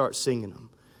everybody'd start singing them.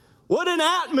 What an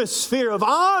atmosphere of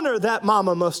honor that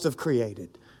mama must have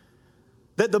created.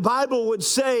 That the Bible would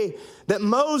say that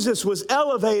Moses was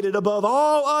elevated above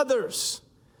all others.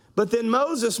 But then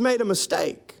Moses made a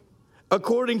mistake,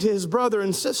 according to his brother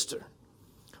and sister.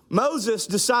 Moses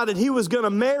decided he was going to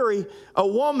marry a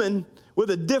woman with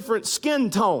a different skin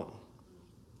tone.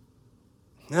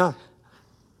 Now,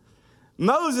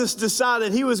 Moses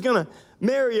decided he was going to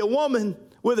marry a woman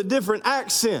with a different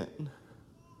accent.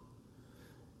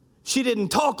 She didn't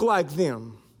talk like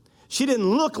them. She didn't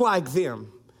look like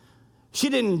them. She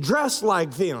didn't dress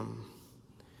like them.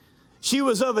 She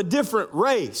was of a different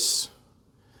race.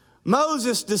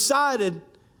 Moses decided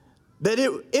that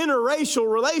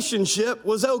interracial relationship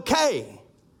was okay,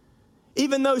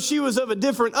 even though she was of a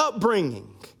different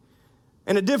upbringing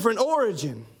and a different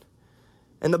origin.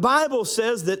 And the Bible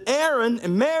says that Aaron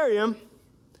and Miriam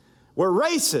were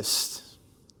racist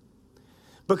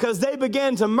because they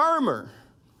began to murmur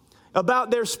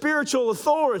about their spiritual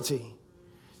authority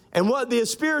and what the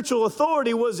spiritual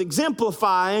authority was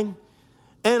exemplifying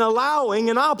and allowing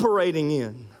and operating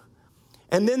in.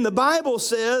 And then the Bible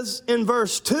says in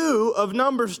verse 2 of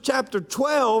Numbers chapter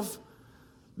 12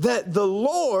 that the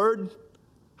Lord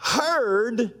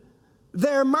heard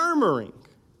their murmuring.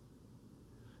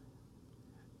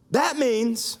 That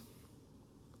means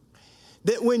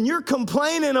that when you're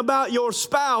complaining about your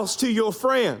spouse to your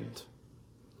friend,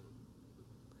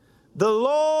 the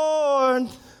Lord,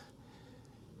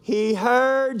 He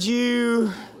heard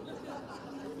you.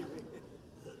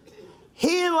 He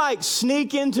didn't like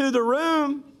sneak into the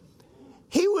room.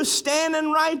 He was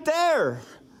standing right there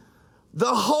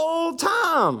the whole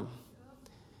time.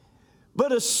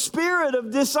 But a spirit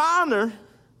of dishonor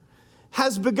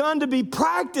has begun to be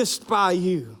practiced by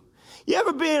you. You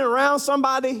ever been around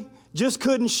somebody just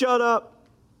couldn't shut up?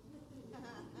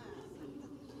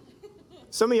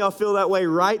 Some of y'all feel that way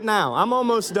right now. I'm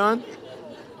almost done.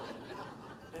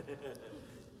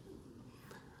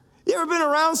 You ever been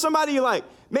around somebody you're like,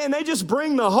 man, they just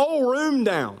bring the whole room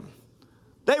down.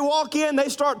 They walk in, they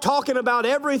start talking about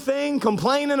everything,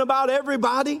 complaining about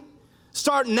everybody,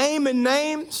 start naming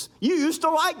names. You used to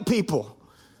like people.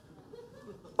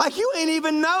 Like you ain't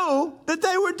even know that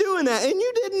they were doing that. And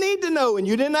you didn't need to know and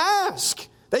you didn't ask.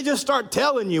 They just start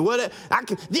telling you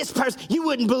this person, you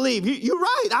wouldn't believe. You're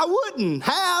right, I wouldn't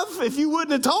have if you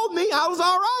wouldn't have told me I was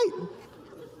all right.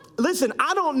 Listen,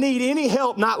 I don't need any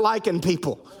help not liking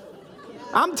people.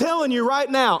 I'm telling you right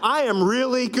now, I am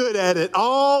really good at it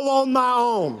all on my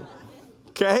own.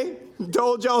 Okay?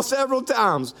 Told y'all several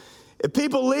times. If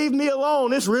people leave me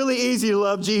alone, it's really easy to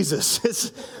love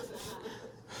Jesus.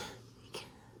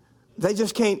 They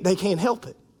can't help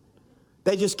it.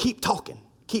 They just keep talking.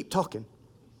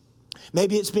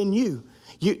 Maybe it's been you.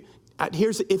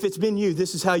 If it's been you,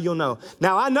 this is how you'll know.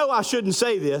 Now, I know I shouldn't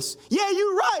say this. Yeah,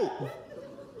 you're right.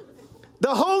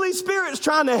 The Holy Spirit's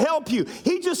trying to help you.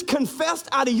 He just confessed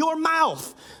out of your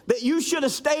mouth that you should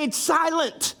have stayed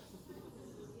silent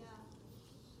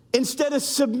instead of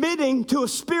submitting to a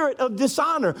spirit of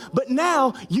dishonor. But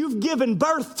now you've given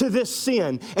birth to this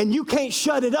sin and you can't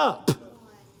shut it up.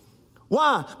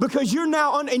 Why? Because you're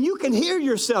now on, and you can hear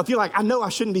yourself. You're like, I know I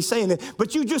shouldn't be saying it,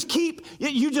 but you just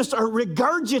are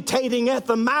regurgitating at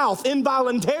the mouth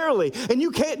involuntarily, and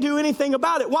you can't do anything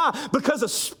about it. Why? Because a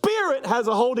spirit has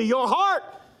a hold of your heart,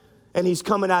 and he's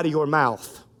coming out of your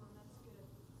mouth.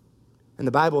 And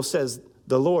the Bible says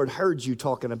the Lord heard you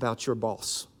talking about your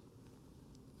boss.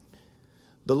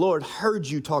 The Lord heard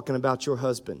you talking about your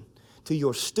husband to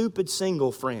your stupid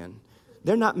single friend.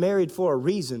 They're not married for a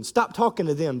reason. Stop talking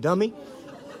to them, dummy.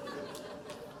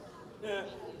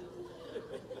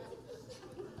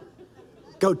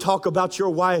 Go talk about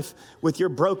your wife with your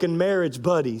broken marriage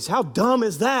buddies. How dumb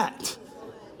is that?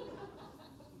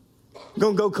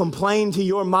 Gonna go complain to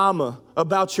your mama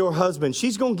about your husband.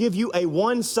 She's gonna give you a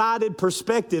one-sided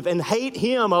perspective and hate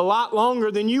him a lot longer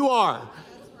than you are.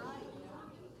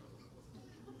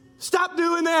 Stop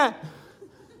doing that.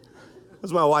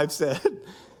 As my wife said.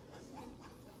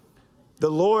 The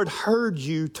Lord heard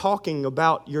you talking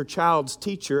about your child's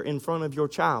teacher in front of your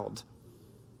child.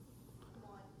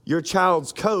 Your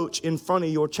child's coach in front of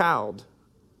your child.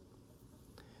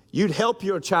 You'd help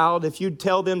your child if you'd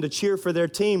tell them to cheer for their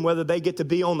team, whether they get to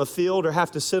be on the field or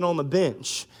have to sit on the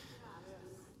bench.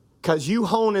 Because you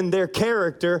honing their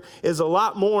character is a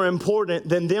lot more important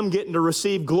than them getting to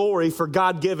receive glory for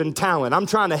God-given talent. I'm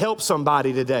trying to help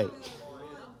somebody today.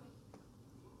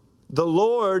 The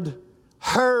Lord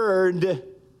heard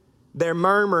their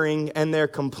murmuring and their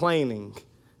complaining.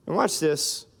 And watch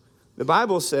this. The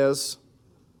Bible says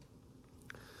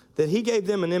that he gave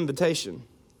them an invitation.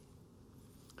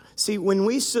 See, when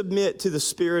we submit to the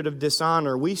spirit of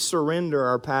dishonor, we surrender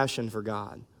our passion for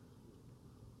God.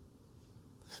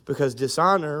 Because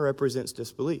dishonor represents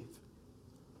disbelief.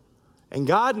 And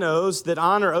God knows that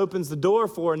honor opens the door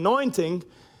for anointing,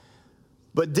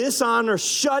 but dishonor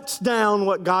shuts down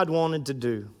what God wanted to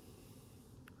do.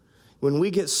 When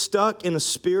we get stuck in a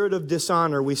spirit of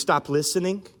dishonor, we stop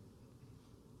listening.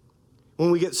 When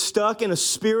we get stuck in a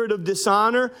spirit of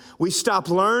dishonor, we stop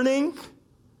learning.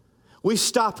 We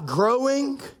stop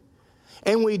growing.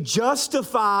 And we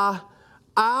justify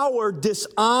our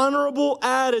dishonorable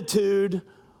attitude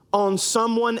on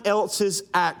someone else's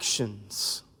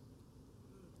actions.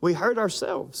 We hurt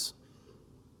ourselves.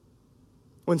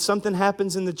 When something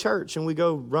happens in the church and we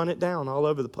go run it down all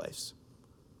over the place.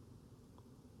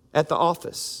 At the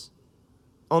office,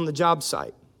 on the job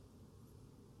site,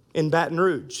 in Baton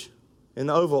Rouge, in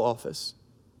the Oval Office.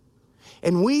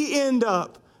 And we end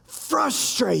up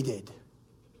frustrated.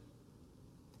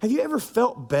 Have you ever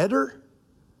felt better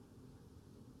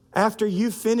after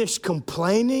you finished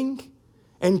complaining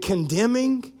and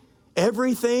condemning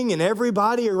everything and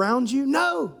everybody around you?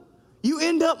 No. You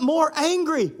end up more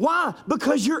angry. Why?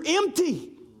 Because you're empty.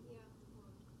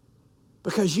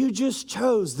 Because you just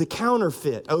chose the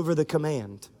counterfeit over the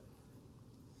command.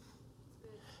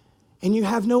 And you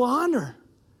have no honor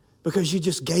because you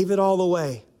just gave it all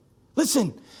away.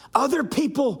 Listen, other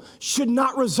people should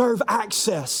not reserve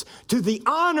access to the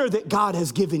honor that God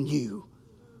has given you.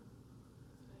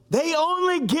 They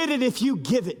only get it if you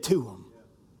give it to them.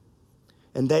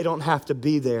 And they don't have to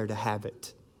be there to have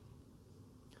it.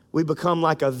 We become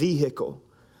like a vehicle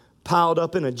piled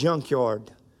up in a junkyard.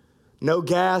 No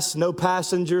gas, no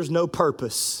passengers, no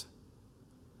purpose.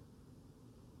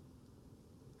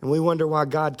 And we wonder why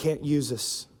God can't use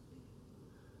us.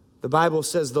 The Bible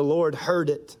says the Lord heard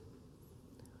it.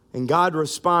 And God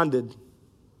responded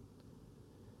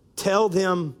tell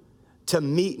them to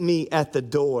meet me at the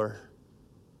door.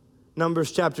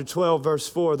 Numbers chapter 12, verse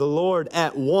 4, the Lord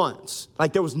at once,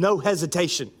 like there was no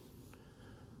hesitation.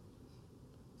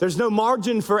 There's no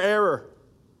margin for error.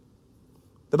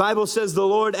 The Bible says the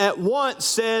Lord at once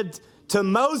said to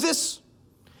Moses,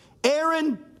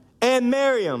 Aaron, and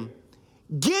Miriam,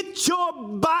 get your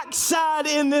backside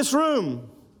in this room.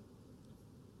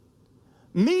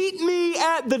 Meet me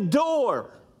at the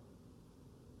door.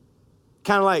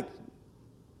 Kind of like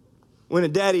when a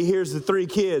daddy hears the three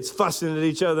kids fussing at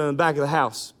each other in the back of the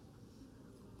house.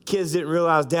 Kids didn't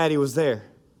realize daddy was there.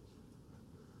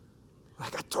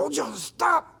 Like, I told y'all to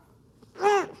stop.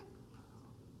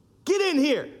 Get in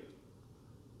here.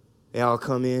 They all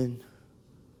come in,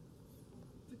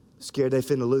 scared they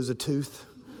finna lose a tooth.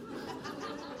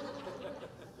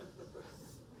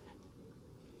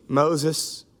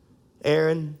 Moses,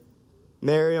 Aaron,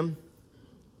 Miriam,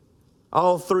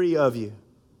 all three of you,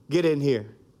 get in here.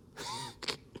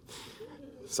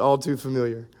 It's all too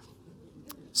familiar.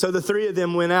 So the three of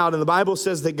them went out, and the Bible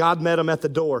says that God met them at the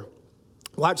door.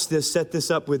 Watch this, set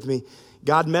this up with me.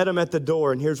 God met them at the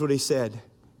door, and here's what he said.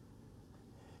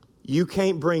 You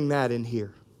can't bring that in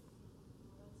here.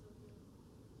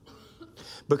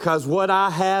 Because what I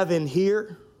have in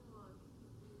here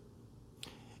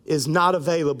is not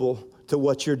available to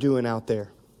what you're doing out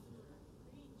there.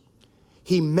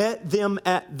 He met them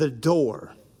at the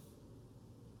door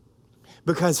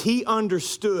because he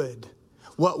understood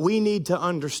what we need to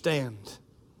understand.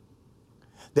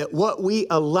 That what we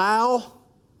allow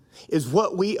is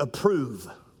what we approve.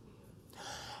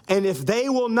 And if they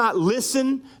will not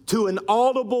listen to an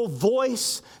audible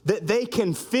voice that they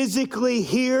can physically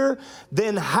hear,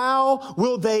 then how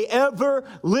will they ever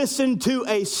listen to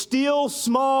a still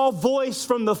small voice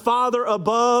from the Father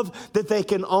above that they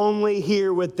can only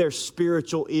hear with their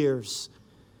spiritual ears?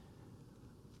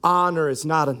 Honor is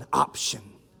not an option,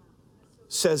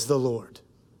 says the Lord.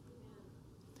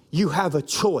 You have a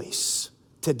choice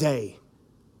today.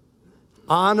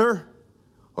 Honor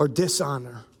or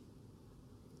dishonor.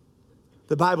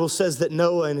 The Bible says that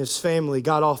Noah and his family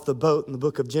got off the boat in the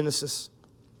book of Genesis.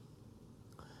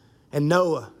 And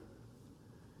Noah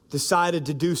decided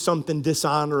to do something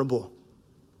dishonorable.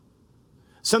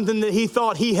 Something that he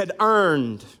thought he had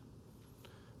earned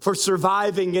for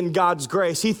surviving in God's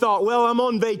grace. He thought, well, I'm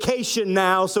on vacation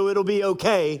now, so it'll be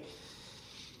okay.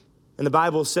 And the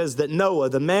Bible says that Noah,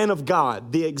 the man of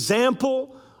God, the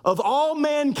example of all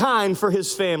mankind for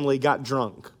his family, got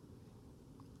drunk.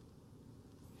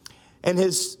 And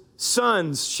his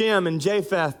sons, Shem and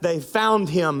Japheth, they found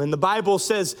him. And the Bible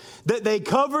says that they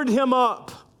covered him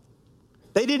up.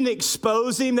 They didn't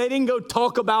expose him. They didn't go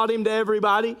talk about him to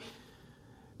everybody.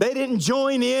 They didn't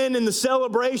join in the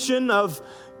celebration of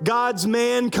God's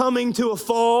man coming to a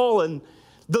fall and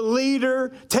the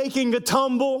leader taking a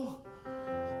tumble.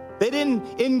 They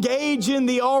didn't engage in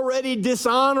the already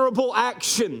dishonorable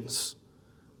actions.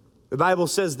 The Bible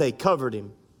says they covered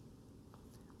him.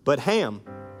 But Ham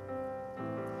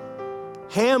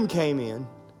came in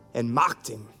and mocked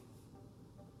him.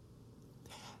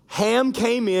 Ham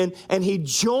came in and he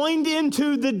joined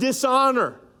into the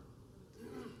dishonor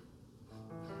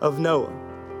of Noah.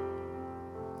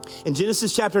 In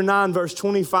Genesis chapter 9, verse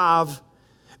 25,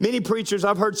 many preachers,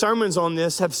 I've heard sermons on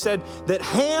this, have said that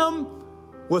Ham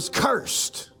was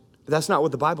cursed. But that's not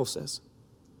what the Bible says.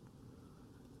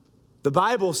 The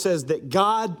Bible says that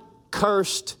God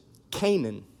cursed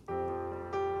Canaan.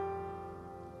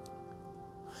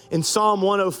 In Psalm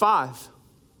 105,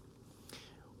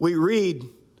 we read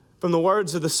from the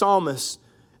words of the psalmist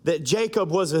that Jacob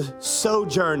was a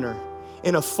sojourner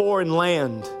in a foreign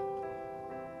land.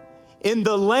 In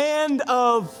the land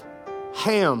of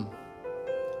Ham,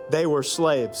 they were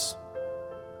slaves.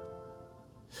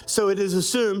 So it is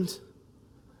assumed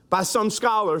by some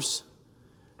scholars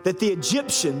that the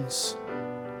Egyptians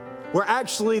were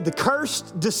actually the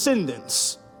cursed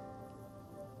descendants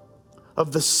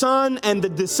of the son and the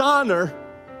dishonor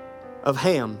of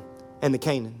Ham and the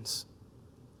Canaans.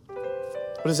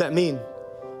 What does that mean?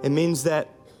 It means that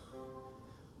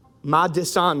my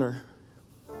dishonor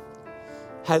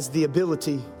has the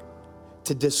ability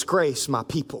to disgrace my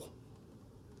people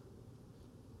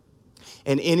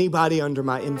and anybody under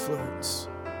my influence.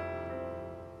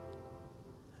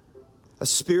 A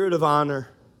spirit of honor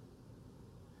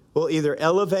will either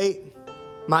elevate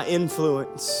my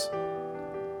influence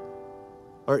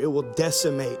or it will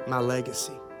decimate my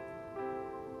legacy.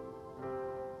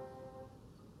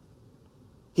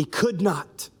 He could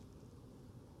not.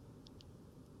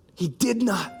 He did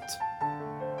not.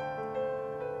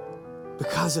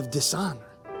 Because of dishonor.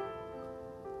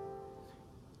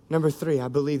 Number 3, I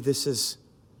believe this is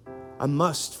a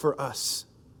must for us.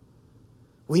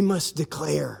 We must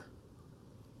declare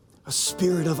a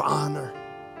spirit of honor.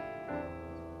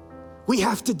 We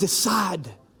have to decide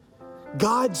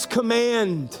God's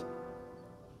command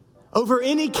over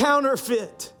any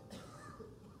counterfeit.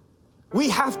 We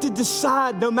have to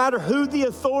decide, no matter who the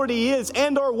authority is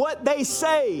and or what they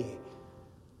say,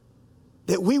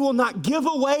 that we will not give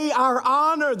away our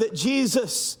honor that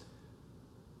Jesus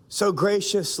so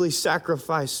graciously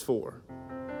sacrificed for.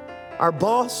 Our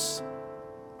boss,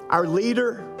 our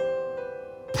leader,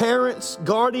 parents,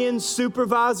 guardians,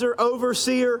 supervisor,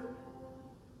 overseer.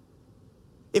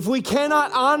 If we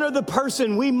cannot honor the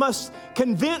person, we must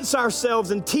convince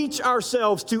ourselves and teach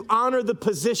ourselves to honor the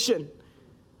position.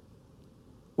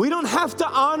 We don't have to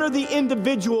honor the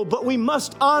individual, but we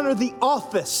must honor the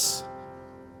office.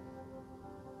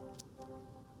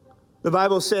 The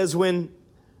Bible says when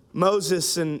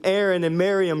Moses and Aaron and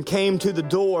Miriam came to the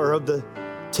door of the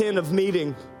tent of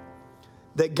meeting,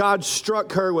 that God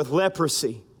struck her with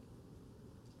leprosy.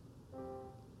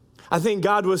 I think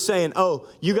God was saying, oh,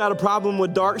 you got a problem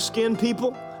with dark-skinned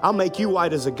people? I'll make you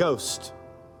white as a ghost.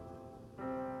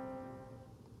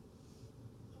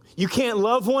 You can't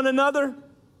love one another?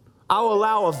 I'll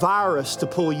allow a virus to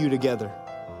pull you together.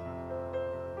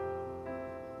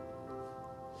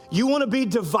 You want to be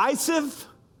divisive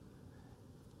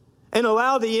and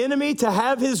allow the enemy to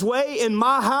have his way in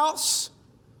my house?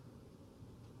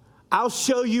 I'll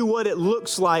show you what it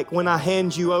looks like when I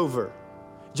hand you over.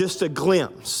 Just a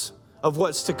glimpse of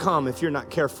what's to come if you're not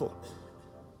careful.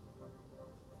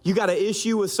 You got an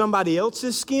issue with somebody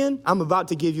else's skin? I'm about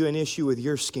to give you an issue with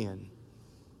your skin.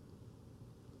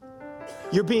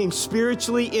 You're being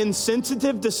spiritually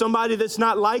insensitive to somebody that's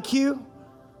not like you?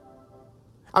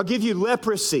 I'll give you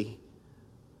leprosy,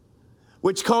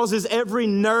 which causes every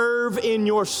nerve in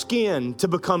your skin to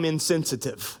become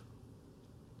insensitive.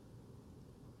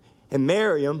 And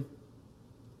Miriam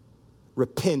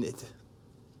repented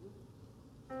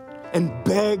and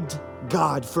begged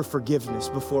God for forgiveness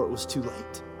before it was too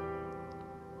late.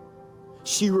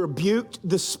 She rebuked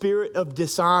the spirit of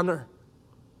dishonor,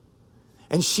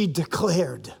 and she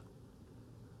declared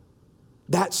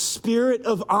that spirit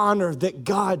of honor that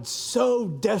God so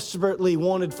desperately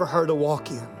wanted for her to walk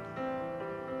in.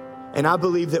 And I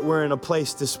believe that we're in a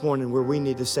place this morning where we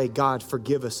need to say, God,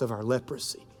 forgive us of our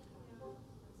leprosy.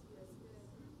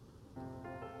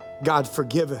 God,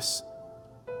 forgive us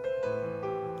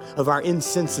of our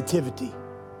insensitivity.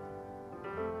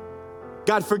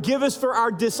 God, forgive us for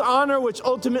our dishonor, which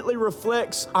ultimately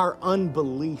reflects our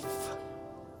unbelief.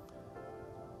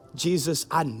 Jesus,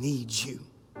 I need you.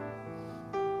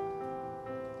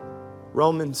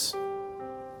 Romans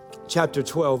chapter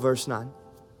 12, verse 9.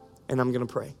 And I'm going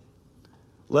to pray.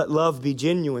 Let love be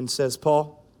genuine, says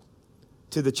Paul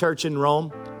to the church in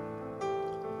Rome.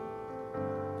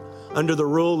 Under the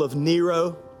rule of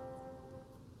Nero,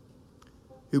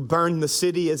 who burned the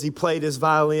city as he played his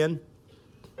violin.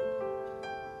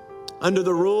 Under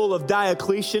the rule of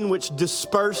Diocletian, which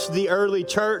dispersed the early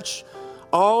church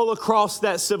all across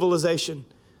that civilization.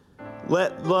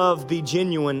 Let love be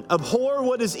genuine. Abhor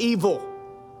what is evil.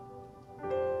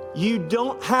 You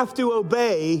don't have to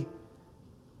obey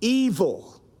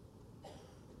evil,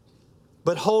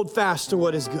 but hold fast to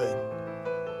what is good.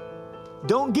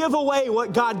 Don't give away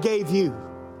what God gave you.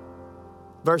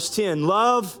 Verse 10,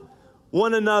 love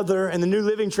one another, and the New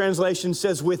Living Translation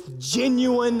says, with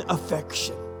genuine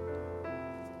affection.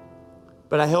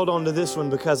 But I held on to this one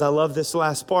because I love this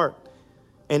last part.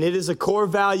 And it is a core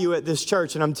value at this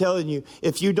church. And I'm telling you,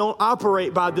 if you don't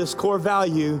operate by this core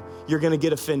value, you're going to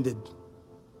get offended.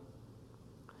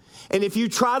 And if you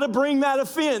try to bring that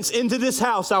offense into this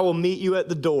house, I will meet you at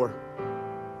the door.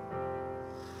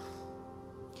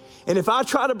 And if I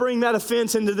try to bring that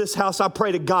offense into this house, I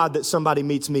pray to God that somebody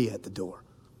meets me at the door.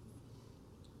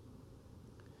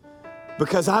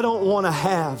 Because I don't want to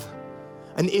have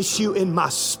an issue in my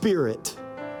spirit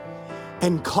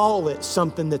and call it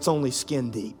something that's only skin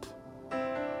deep.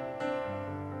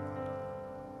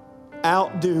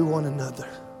 Outdo one another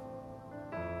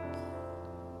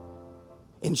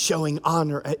in showing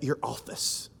honor at your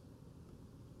office,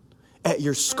 at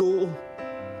your school,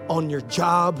 on your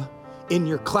job, in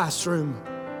your classroom,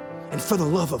 and for the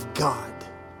love of God,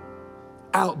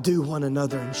 outdo one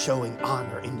another in showing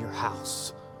honor in your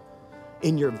house,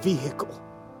 in your vehicle,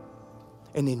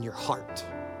 and in your heart,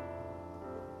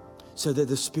 so that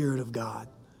the Spirit of God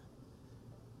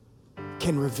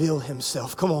can reveal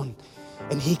himself. Come on.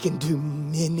 And he can do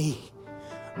many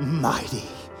mighty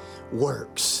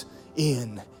works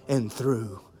in and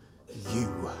through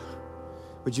you.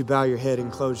 Would you bow your head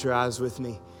and close your eyes with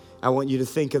me? I want you to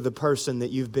think of the person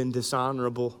that you've been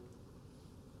dishonorable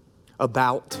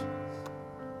about,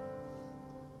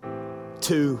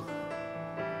 to.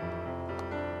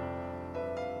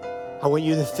 I want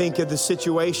you to think of the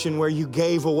situation where you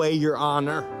gave away your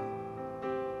honor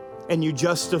and you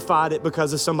justified it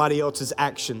because of somebody else's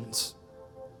actions.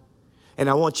 And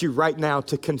I want you right now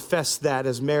to confess that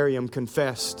as Miriam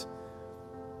confessed.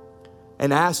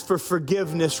 And ask for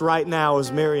forgiveness right now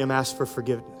as Miriam asked for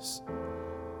forgiveness.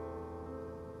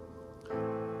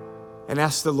 And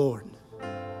ask the Lord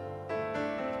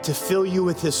to fill you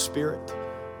with His Spirit.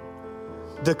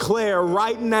 Declare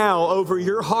right now over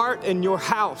your heart and your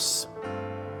house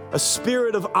a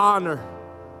spirit of honor.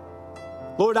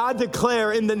 Lord, I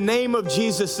declare in the name of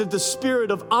Jesus that the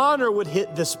spirit of honor would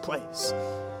hit this place.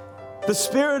 The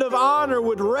spirit of honor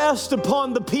would rest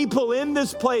upon the people in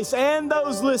this place and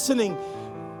those listening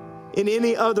in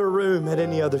any other room at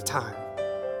any other time.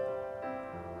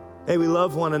 May we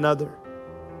love one another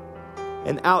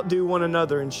and outdo one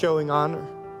another in showing honor.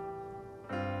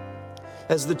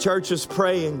 As the church is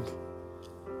praying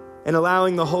and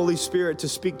allowing the Holy Spirit to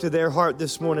speak to their heart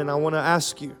this morning, I want to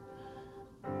ask you,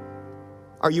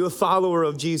 are you a follower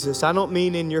of Jesus? I don't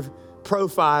mean in your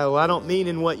profile. I don't mean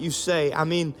in what you say. I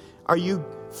mean, are you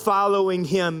following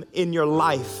Him in your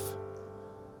life?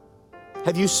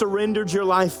 Have you surrendered your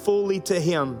life fully to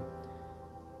Him?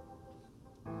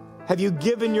 Have you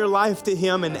given your life to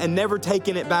Him and never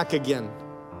taken it back again?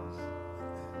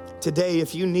 Today,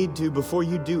 if you need to, before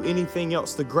you do anything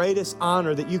else, the greatest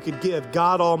honor that you could give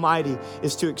God Almighty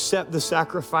is to accept the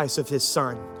sacrifice of His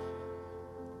Son.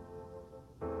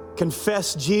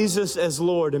 Confess Jesus as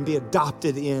Lord and be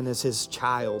adopted in as His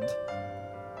child.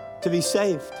 To be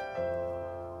saved,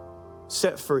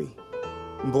 set free,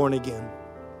 and born again.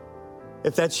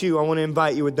 If that's you, I want to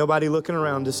invite you, with nobody looking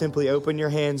around, to simply open your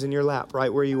hands in your lap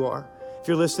right where you are. If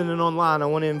you're listening online, I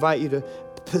want to invite you to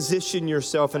position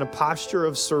yourself in a posture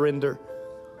of surrender.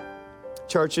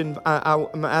 Church, and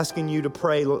I'm asking you to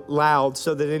pray loud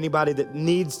so that anybody that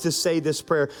needs to say this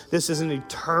prayer, this is an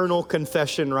eternal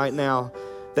confession right now.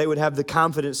 They would have the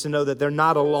confidence to know that they're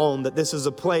not alone, that this is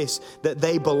a place that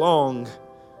they belong.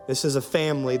 This is a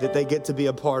family that they get to be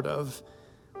a part of.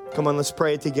 Come on, let's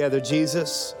pray it together.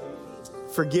 Jesus,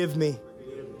 forgive me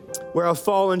where I've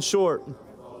fallen short,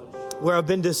 where I've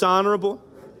been dishonorable,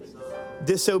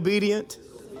 disobedient,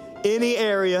 any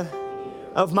area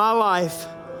of my life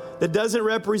that doesn't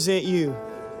represent you.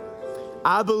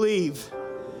 I believe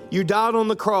you died on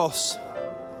the cross.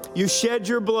 You shed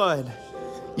your blood.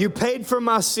 You paid for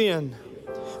my sin,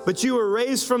 but you were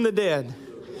raised from the dead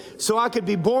so I could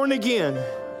be born again,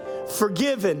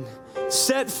 forgiven,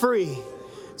 set free,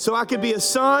 so I could be a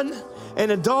son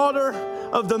and a daughter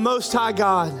of the Most High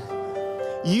God.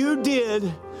 You did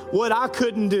what I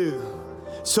couldn't do,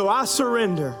 so I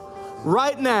surrender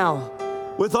right now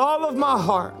with all of my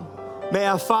heart. May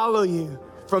I follow you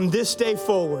from this day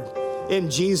forward. In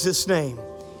Jesus' name,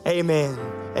 amen.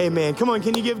 Amen. Come on,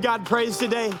 can you give God praise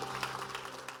today?